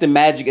 you look at the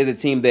Magic as a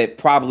team that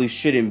probably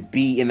shouldn't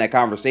be in that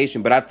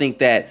conversation, but I think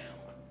that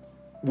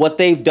what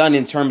they've done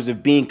in terms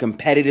of being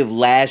competitive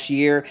last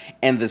year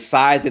and the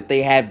size that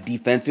they have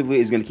defensively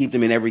is going to keep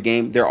them in every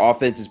game. Their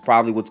offense is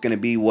probably what's going to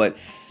be what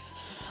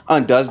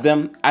undoes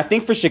them. I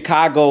think for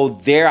Chicago,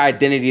 their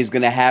identity is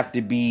going to have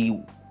to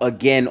be,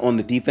 again, on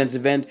the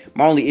defensive end.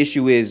 My only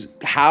issue is,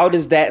 how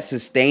does that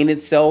sustain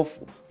itself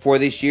for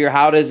this year?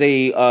 How does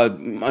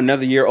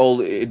another year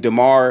old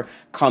DeMar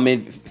come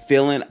in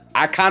feeling?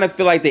 I kind of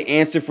feel like the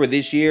answer for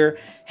this year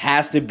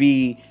has to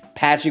be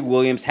Patrick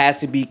Williams, has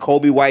to be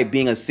Kobe White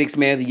being a 6th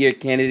Man of the Year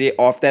candidate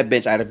off that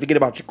bench. I had to forget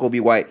about your Kobe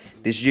White.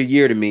 This is your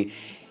year to me.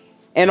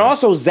 And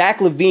also Zach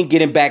Lavine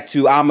getting back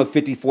to I'm a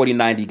 50, 40,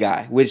 90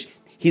 guy, which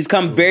he's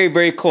come very,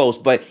 very close.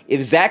 But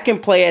if Zach can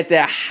play at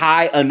that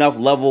high enough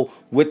level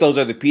with those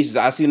other pieces,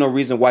 I see no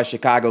reason why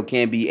Chicago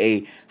can't be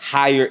a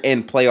higher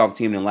end playoff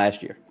team than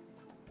last year.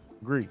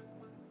 Agree.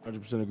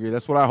 100% agree.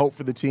 That's what I hope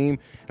for the team,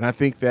 and I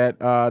think that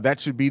that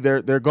should be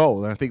their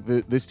goal. And I think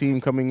that this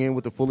team coming in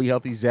with a fully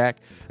healthy Zach,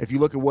 if you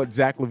look at what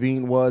Zach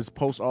Lavine was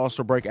post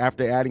All-Star break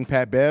after adding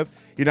Pat Bev,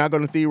 you're not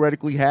going to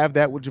theoretically have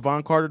that with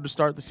Javon Carter to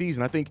start the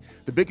season. I think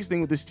the biggest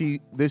thing with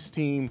this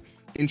team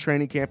in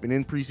training camp and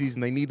in preseason,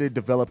 they need to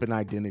develop an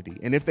identity.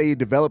 And if they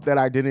develop that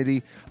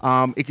identity,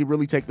 it can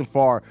really take them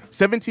far.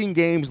 17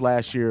 games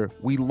last year,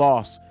 we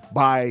lost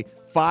by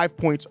 5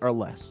 points or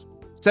less.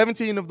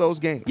 17 of those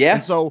games. Yeah.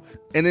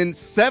 And then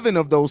 7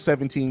 of those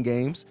 17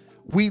 games,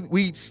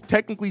 we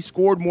technically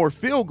scored more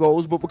field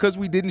goals, but because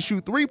we didn't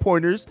shoot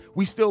 3-pointers,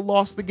 we still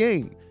lost the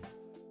game.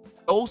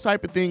 those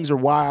type of things are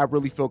why I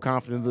really feel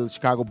confident in the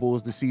Chicago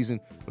Bulls this season,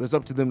 but it's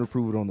up to them to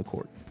prove it on the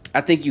court.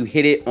 I think you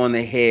hit it on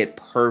the head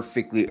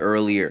perfectly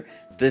earlier.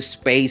 The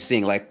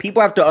spacing, like,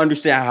 people have to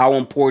understand how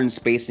important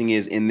spacing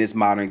is in this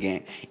modern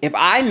game. If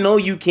I know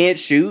you can't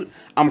shoot,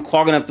 I'm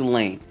clogging up the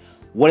lane.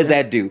 What does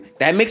that do?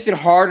 That makes it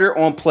harder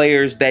on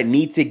players that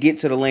need to get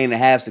to the lane to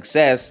have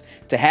success,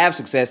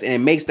 and it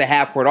makes the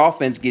half-court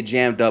offense get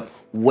jammed up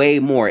way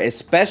more,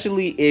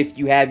 especially if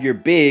you have your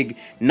big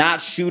not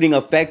shooting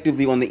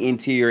effectively on the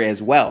interior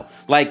as well.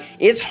 Like,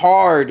 it's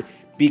hard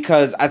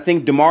because I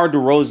think DeMar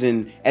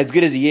DeRozan, as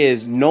good as he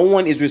is, no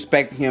one is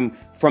respecting him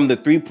from the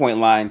three-point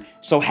line.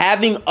 So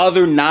having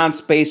other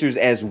non-spacers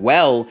as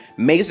well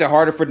makes it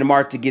harder for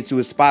DeMar to get to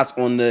his spots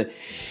on the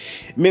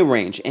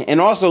mid-range.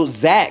 And also,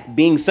 Zach,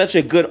 being such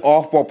a good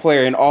off-ball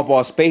player and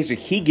off-ball spacer,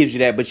 he gives you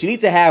that. But you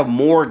need to have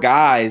more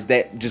guys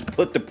that just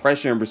put the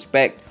pressure and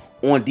respect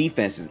on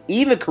defenses.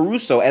 Even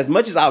Caruso, as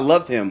much as I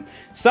love him,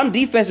 some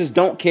defenses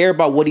don't care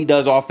about what he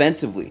does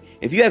offensively.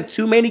 If you have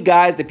too many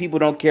guys that people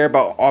don't care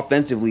about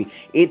offensively,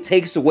 it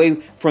takes away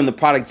from the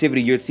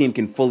productivity your team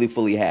can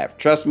fully have.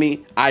 Trust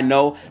me, I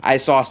know. I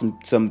saw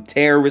some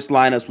terrorist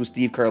lineups with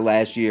Steve Kerr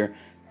last year.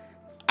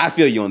 I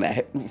feel you on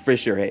that for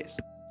sure, Hayes.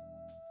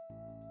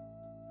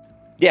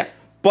 Yeah,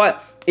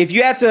 but if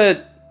you had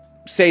to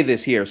say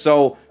this here,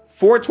 so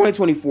for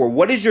 2024,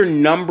 what is your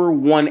number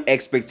one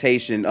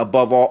expectation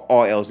above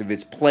all else? If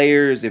it's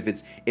players, if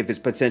it's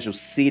potential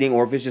seeding,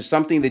 or if it's just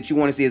something that you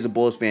want to see as a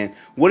Bulls fan,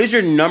 what is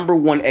your number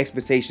one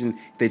expectation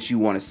that you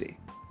want to see?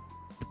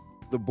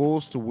 The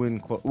Bulls to win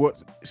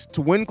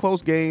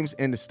close games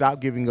and to stop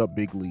giving up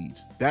big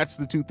leads. That's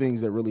the two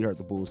things that really hurt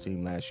the Bulls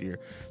team last year.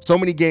 So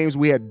many games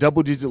we had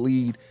double-digit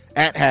lead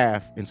at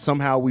half, and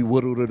somehow we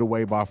whittled it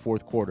away by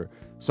fourth quarter.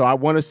 So I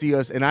want to see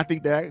us, and I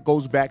think that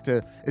goes back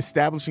to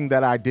establishing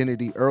that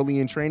identity early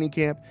in training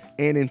camp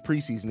and in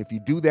preseason. If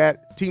you do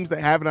that, teams that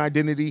have an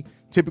identity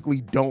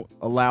typically don't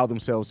allow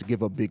themselves to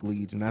give up big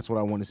leads, and that's what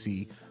I want to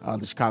see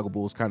the Chicago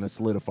Bulls kind of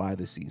solidify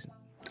this season.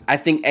 I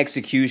think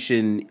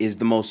execution is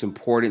the most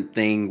important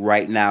thing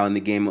right now in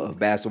the game of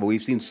basketball.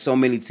 We've seen so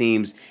many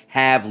teams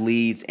have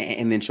leads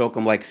and then choke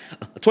them. Like,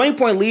 a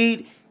 20-point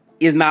lead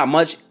is not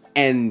much,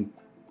 and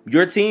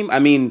your team, I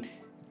mean,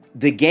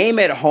 the game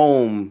at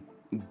home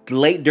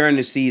late during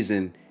the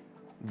season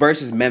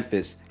versus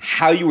Memphis,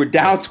 how you were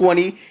down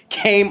 20,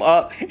 came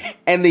up,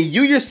 and then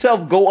you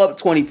yourself go up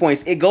 20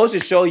 points. It goes to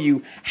show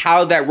you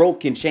how that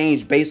rope can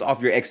change based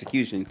off your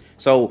execution.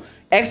 So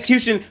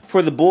execution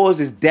for the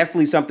Bulls is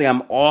definitely something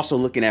I'm also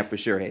looking at for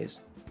sure, Hayes.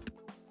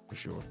 For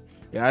sure.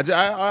 Yeah,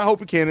 I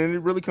hope it can, and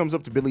it really comes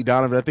up to Billy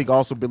Donovan. I think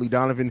also Billy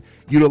Donovan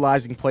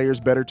utilizing players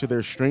better to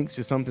their strengths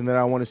is something that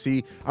I want to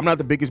see. I'm not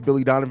the biggest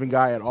Billy Donovan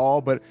guy at all,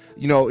 but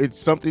it's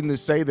something to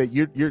say that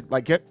you're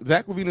like,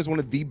 Zach Lavine is one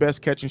of the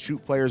best catch and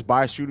shoot players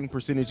by shooting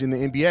percentage in the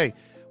NBA.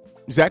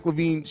 Zach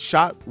Lavine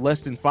shot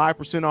less than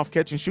 5% off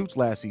catch and shoots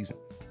last season.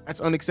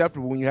 That's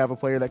unacceptable when you have a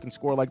player that can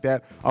score like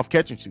that off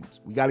catch and shoots.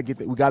 We got to get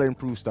that. We got to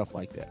improve stuff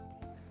like that.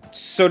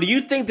 So do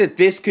you think that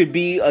this could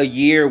be a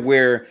year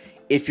where,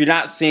 if you're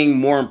not seeing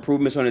more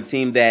improvements on a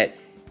team, that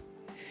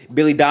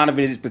Billy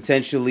Donovan is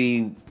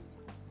potentially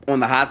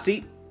on the hot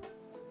seat?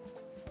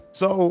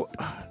 So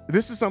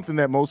this is something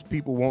that most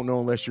people won't know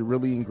unless you're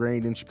really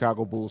ingrained in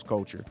Chicago Bulls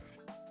culture.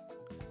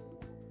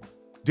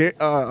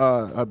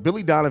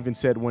 Billy Donovan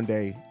said one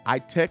day, I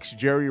text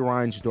Jerry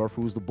Reinsdorf,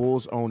 who's the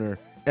Bulls owner,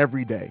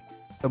 every day.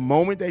 The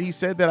moment that he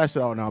said that, I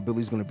said, oh, no,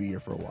 Billy's going to be here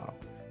for a while.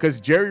 Because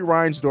Jerry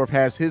Reinsdorf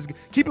has his.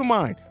 Keep in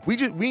mind,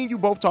 me and you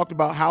both talked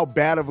about how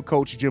bad of a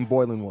coach Jim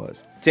Boylan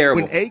was.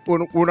 Terrible.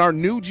 When our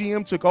new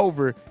GM took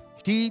over,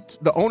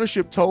 the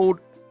ownership told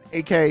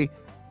AK, we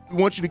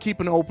want you to keep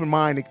an open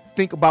mind and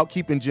think about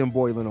keeping Jim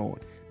Boylan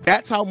on.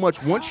 That's how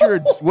much. Once you're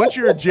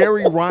a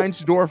Jerry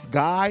Reinsdorf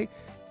guy,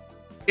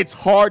 it's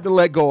hard to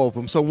let go of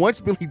him. So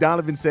once Billy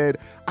Donovan said,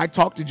 I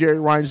talk to Jerry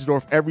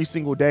Reinsdorf every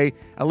single day,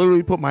 I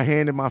literally put my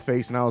hand in my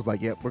face and I was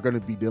like, yep, we're going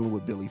to be dealing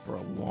with Billy for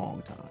a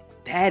long time.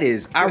 That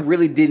is, I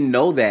really didn't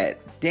know that.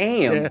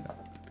 Damn.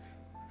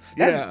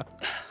 Yeah.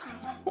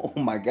 Oh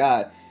my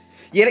God.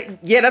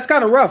 Yeah, that's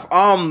kind of rough.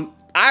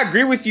 I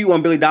agree with you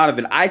on Billy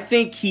Donovan. I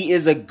think he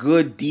is a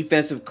good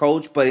defensive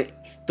coach, but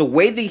the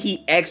way that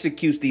he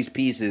executes these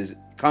pieces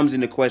comes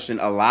into question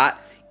a lot.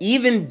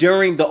 Even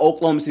during the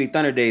Oklahoma City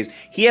Thunder days,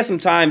 he has some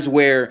times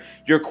where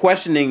you're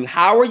questioning,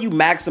 how are you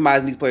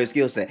maximizing these players'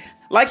 skill set?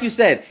 Like you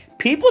said,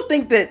 people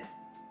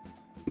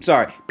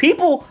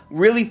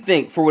really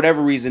think, for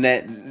whatever reason,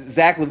 that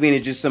Zach Lavine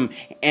is just some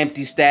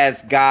empty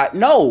stats guy.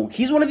 No,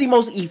 he's one of the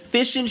most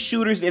efficient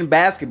shooters in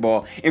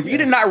basketball. And for you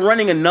to not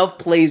running enough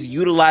plays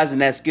utilizing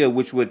that skill,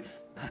 which would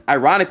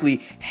ironically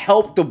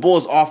help the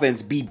Bulls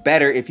offense be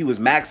better if he was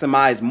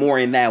maximized more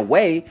in that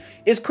way,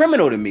 is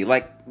criminal to me.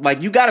 Like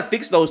you got to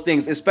fix those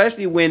things,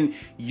 especially when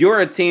you're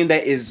a team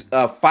that is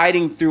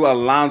fighting through a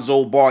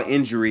Lonzo Ball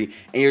injury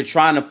and you're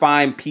trying to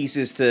find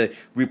pieces to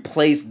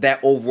replace that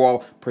overall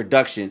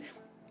production.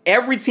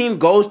 Every team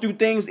goes through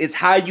things. It's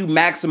how you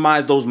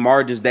maximize those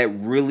margins that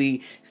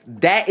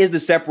is the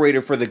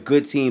separator for the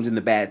good teams and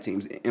the bad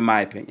teams, in my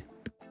opinion.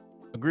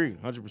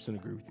 Agreed. 100%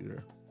 agree with you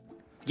there.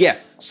 Yeah.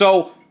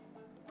 So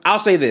I'll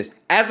say this.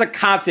 As a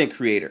content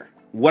creator,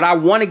 what I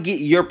want to get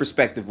your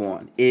perspective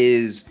on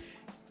is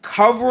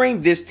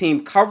covering this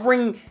team,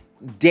 covering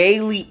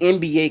daily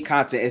NBA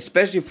content,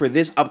 especially for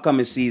this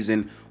upcoming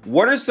season.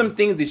 What are some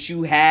things that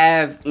you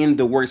have in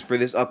the works for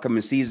this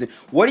upcoming season?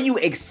 What are you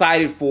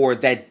excited for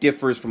that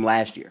differs from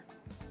last year?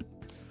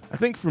 I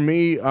think for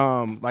me,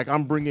 like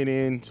I'm bringing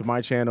in to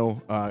my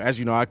channel, as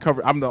you know,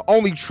 I'm the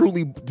only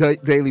truly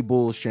daily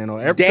Bulls channel.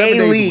 Every 7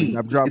 days a week,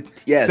 I've dropped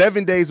Yes.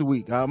 7 days a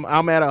week.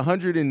 I'm at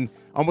 100 and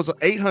almost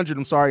 800.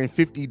 I'm sorry, in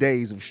 50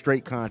 days of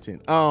straight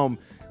content,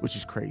 which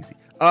is crazy.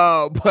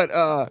 But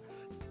I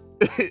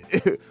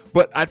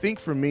think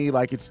for me,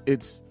 like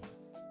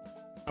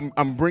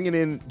I'm bringing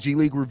in G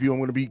League review. I'm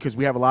going to be, because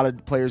we have a lot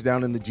of players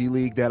down in the G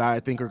League that I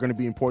think are going to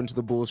be important to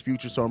the Bulls'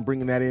 future. So I'm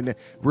bringing that in,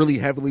 really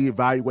heavily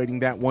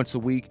evaluating that once a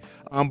week.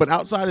 But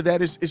outside of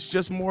that, it's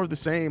just more of the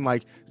same,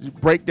 like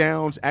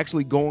breakdowns,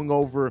 actually going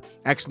over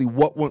actually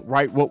what went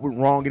right, what went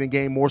wrong in a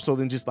game, more so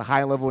than just the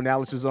high level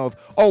analysis of,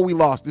 oh, we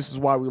lost, this is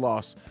why we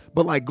lost.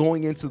 But like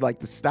going into like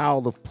the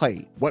style of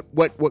play,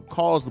 what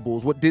caused the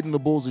Bulls, what didn't the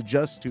Bulls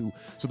adjust to.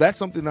 So that's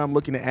something that I'm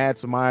looking to add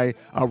to my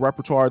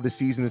repertoire this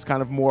season, is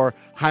kind of more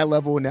high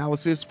level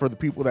analysis for the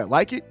people that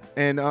like it.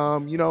 And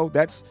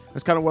that's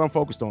kind of what I'm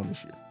focused on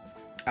this year.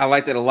 I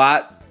like that a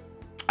lot.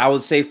 I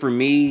would say for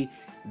me,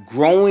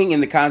 growing in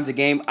the content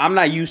game, I'm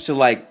not used to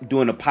like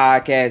doing a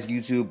podcast,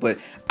 YouTube, but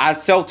I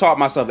self-taught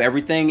myself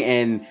everything.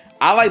 And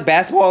I like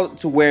basketball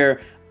to where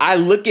I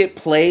look at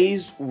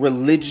plays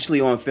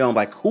religiously on film.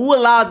 Like, who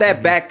allowed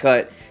that back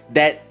cut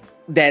that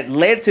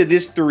led to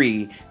this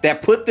three,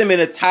 that put them in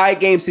a tie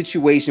game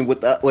situation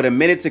with a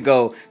minute to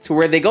go, to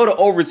where they go to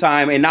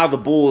overtime and now the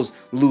Bulls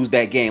lose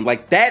that game.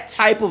 Like, that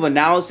type of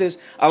analysis,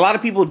 a lot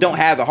of people don't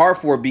have the heart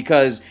for it,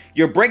 because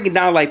you're breaking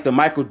down like the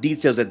micro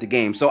details at the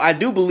game. So I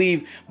do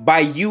believe by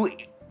you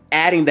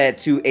adding that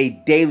to a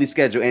daily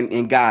schedule,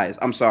 and guys,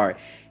 I'm sorry,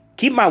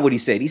 keep in mind what he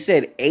said. He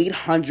said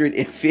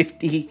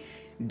 850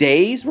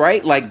 days,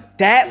 right? Like,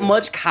 that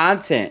much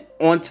content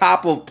on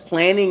top of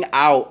planning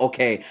out,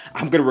 okay,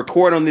 I'm going to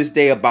record on this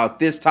day about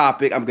this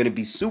topic. I'm going to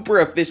be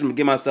super efficient. I'm going to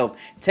give myself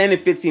 10 to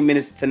 15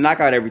 minutes to knock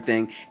out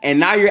everything. And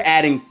now you're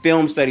adding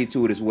film study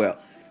to it as well.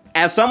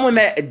 As someone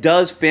that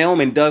does film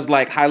and does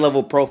like high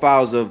level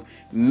profiles of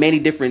many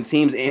different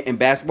teams and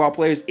basketball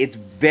players, it's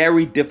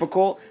very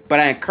difficult, but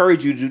I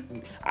encourage you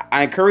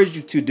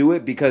to do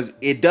it, because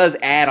it does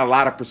add a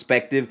lot of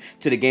perspective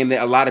to the game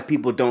that a lot of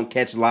people don't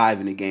catch live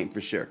in the game, for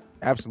sure.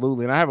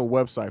 Absolutely. And I have a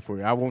website for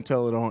you. I won't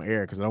tell it on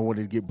air because I don't want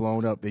it to get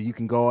blown up, that you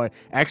can go and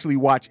actually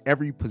watch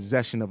every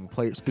possession of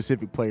a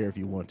specific player if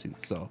you want to.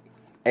 So,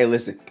 hey,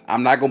 listen,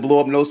 I'm not going to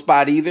blow up no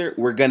spot either.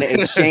 We're going to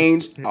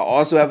exchange. I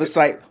also have a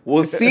site.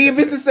 We'll see if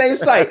it's the same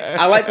site.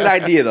 I like that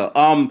idea, though.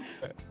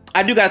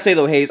 I do got to say,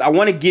 though, Hayes, I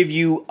want to give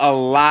you a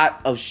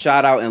lot of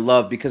shout out and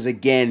love, because,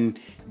 again,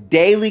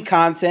 daily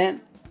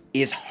content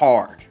is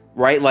hard,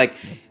 right? Like,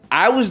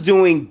 I was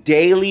doing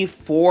daily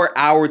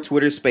 4-hour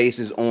Twitter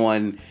spaces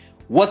on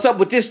what's up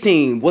with this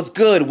team, what's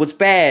good, what's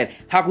bad,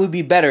 how can we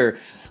be better.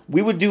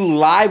 We would do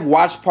live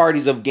watch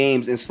parties of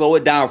games and slow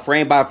it down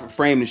frame by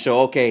frame to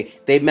show, okay,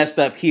 they messed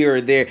up here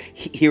or there,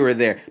 here or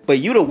there. But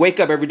you to wake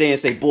up every day and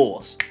say,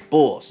 Bulls,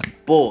 Bulls,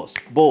 Bulls,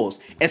 Bulls,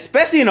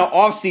 especially in an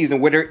off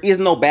season where there is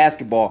no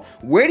basketball,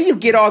 where do you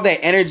get all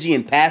that energy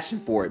and passion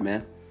for it,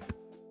 man?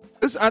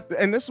 This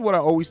is what I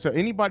always tell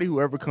anybody who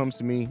ever comes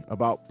to me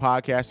about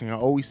podcasting. I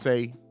always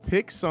say,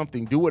 pick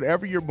something, do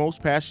whatever you're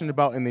most passionate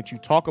about and that you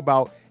talk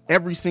about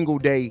every single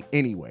day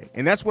anyway.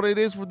 And that's what it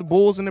is for the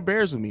Bulls and the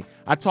Bears with me.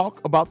 I talk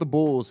about the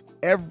Bulls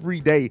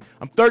every day.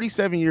 I'm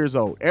 37 years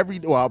old.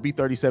 I'll be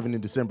 37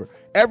 in December.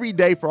 Every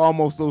day for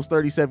almost those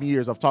 37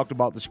 years, I've talked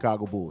about the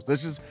Chicago Bulls.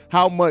 This is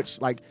how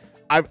much, like,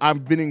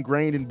 I've been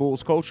ingrained in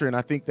Bulls culture, and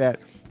I think that,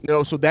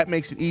 so that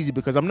makes it easy,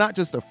 because I'm not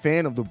just a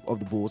fan of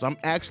the Bulls. I'm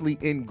actually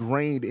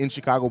ingrained in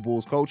Chicago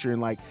Bulls culture.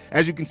 And like,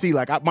 as you can see,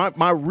 like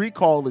my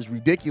recall is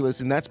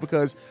ridiculous. And that's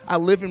because I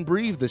live and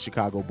breathe the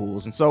Chicago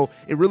Bulls. And so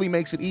it really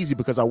makes it easy,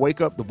 because I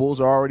wake up, the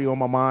Bulls are already on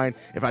my mind.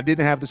 If I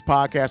didn't have this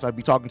podcast, I'd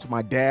be talking to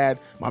my dad,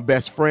 my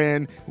best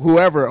friend,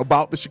 whoever,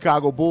 about the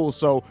Chicago Bulls.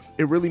 So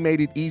it really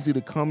made it easy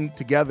to come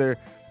together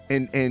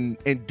and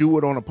do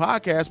it on a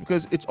podcast,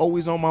 because it's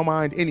always on my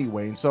mind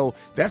anyway. And so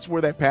that's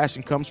where that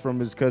passion comes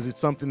from, is because it's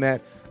something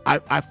that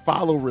I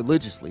follow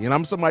religiously. And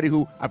I'm somebody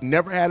who, I've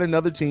never had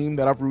another team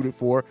that I've rooted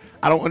for.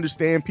 I don't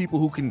understand people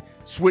who can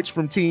switch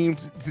from team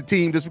to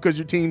team just because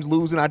your team's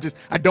losing. I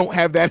don't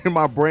have that in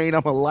my brain.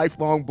 I'm a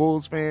lifelong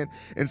Bulls fan.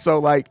 And so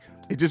like,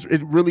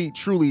 it really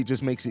truly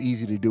just makes it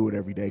easy to do it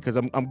every day, because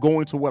I'm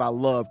going to what I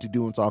love to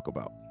do and talk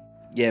about.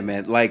 Yeah,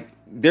 man. Like,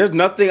 there's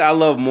nothing I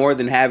love more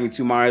than having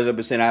two monitors up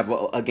and saying I have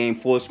a game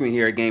full screen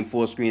here, a game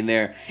full screen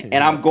there.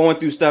 And I'm going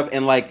through stuff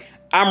and like,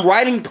 I'm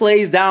writing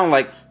plays down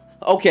like,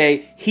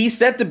 okay, he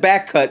set the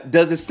back cut.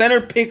 Does the center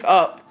pick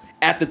up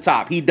at the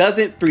top? He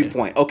doesn't,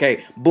 3-point.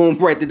 Okay, boom,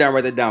 write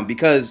that down.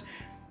 Because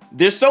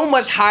there's so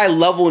much high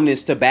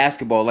levelness to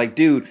basketball. Like,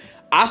 dude,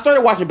 I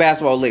started watching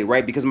basketball late,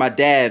 right? Because my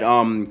dad,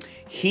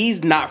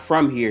 he's not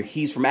from here.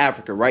 He's from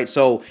Africa, right?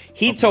 So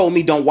he told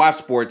me, don't watch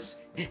sports.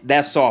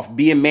 That's soft.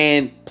 Be a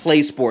man,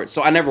 play sports.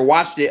 So I never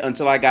watched it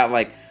until I got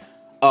like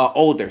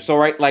older. So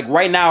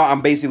right now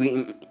I'm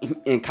basically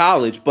in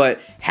college, but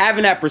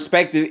having that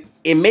perspective,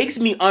 it makes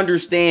me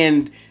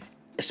understand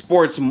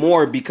sports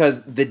more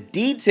because the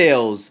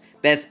details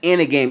that's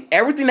in a game,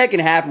 everything that can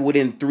happen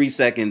within 3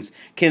 seconds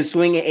can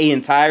swing an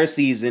entire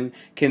season,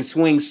 can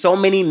swing so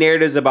many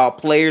narratives about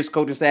players,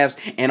 coaching staffs,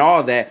 and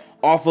all that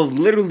off of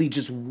literally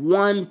just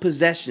one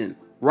possession,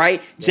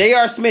 right? Yeah.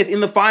 J.R. Smith in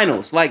the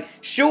finals. Like,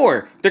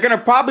 sure, they're going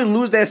to probably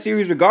lose that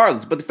series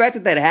regardless, but the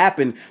fact that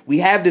happened, we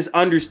have this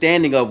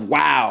understanding of,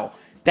 wow,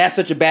 that's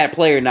such a bad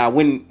player now.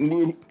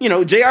 When,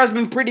 JR's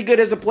been pretty good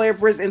as a player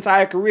for his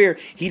entire career.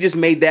 He just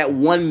made that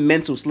one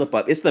mental slip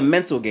up. It's the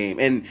mental game.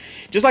 And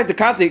just like the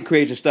content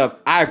creation stuff,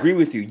 I agree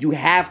with you. You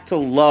have to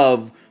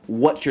love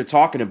what you're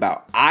talking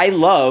about. I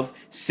love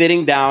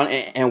sitting down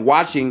and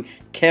watching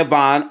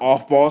Kevon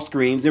off-ball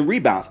screens and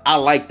rebounds. I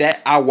like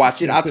that. I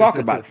watch it. I talk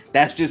about it.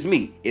 That's just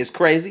me. It's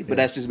crazy, but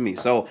that's just me.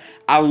 So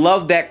I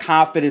love that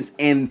confidence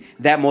and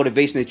that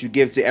motivation that you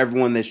give to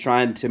everyone that's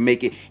trying to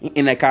make it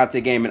in that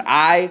content game. And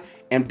I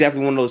am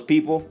definitely one of those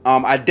people.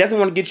 I definitely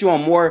want to get you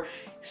on more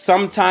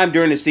sometime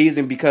during the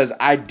season because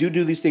I do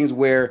these things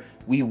where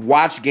we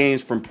watch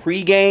games from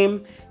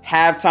pregame,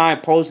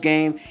 halftime,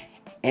 postgame,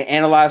 and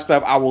analyze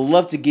stuff. I would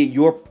love to get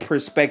your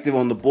perspective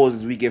on the Bulls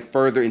as we get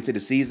further into the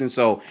season.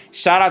 So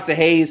shout out to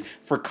Hayes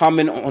for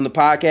coming on the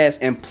podcast.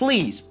 And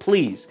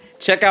please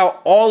check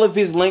out all of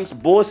his links.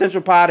 Bulls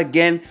Central Pod,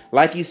 again,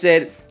 like he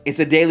said, it's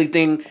a daily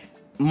thing,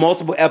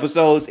 multiple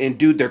episodes. And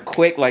dude, they're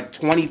quick, like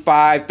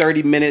 25,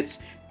 30 minutes.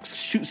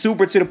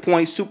 Super to the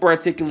point, super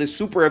articulate,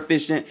 super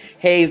efficient.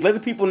 Hayes, let the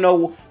people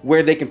know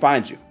where they can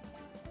find you.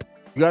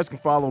 You guys can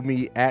follow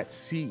me at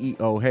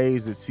CEO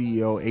Hayes, at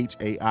CEO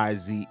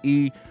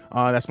Haize.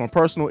 That's my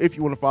personal. If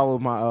you want to follow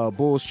my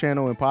Bulls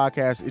channel and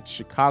podcast, it's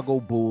Chicago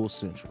Bulls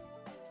Central.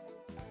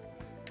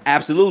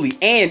 Absolutely.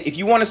 And if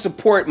you want to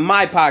support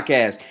my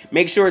podcast,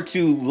 make sure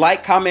to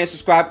like, comment,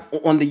 subscribe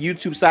on the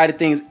YouTube side of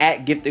things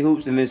at Gifted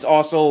Hoops. And this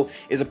also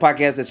is a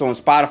podcast that's on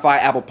Spotify,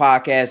 Apple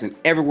Podcasts, and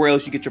everywhere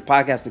else you get your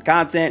podcasting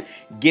content.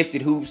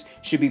 Gifted Hoops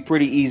should be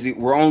pretty easy.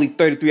 We're only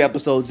 33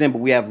 episodes in, but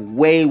we have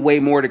way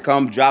more to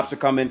come. Drops are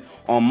coming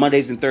on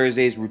Mondays and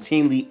Thursdays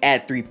routinely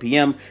at 3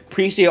 p.m.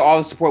 Appreciate all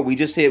the support. We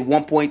just hit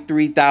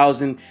 1.3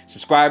 thousand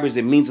subscribers.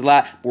 It means a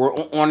lot. We're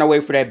on our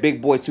way for that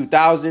big boy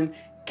 2,000.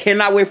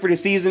 Cannot wait for the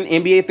season.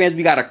 NBA fans,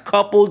 we got a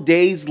couple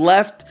days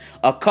left.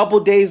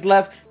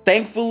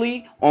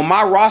 Thankfully, on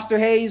my roster,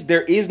 Hayes,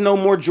 there is no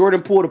more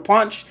Jordan Poole to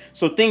punch.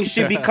 So things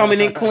should be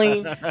coming in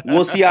clean.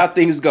 We'll see how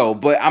things go.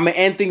 But I'm going to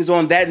end things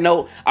on that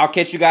note. I'll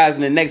catch you guys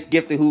in the next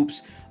Gifted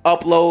Hoops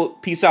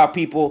upload. Peace out,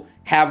 people.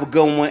 Have a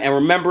good one. And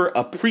remember,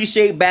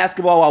 appreciate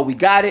basketball while we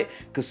got it.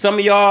 Because some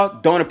of y'all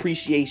don't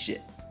appreciate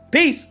shit.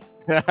 Peace.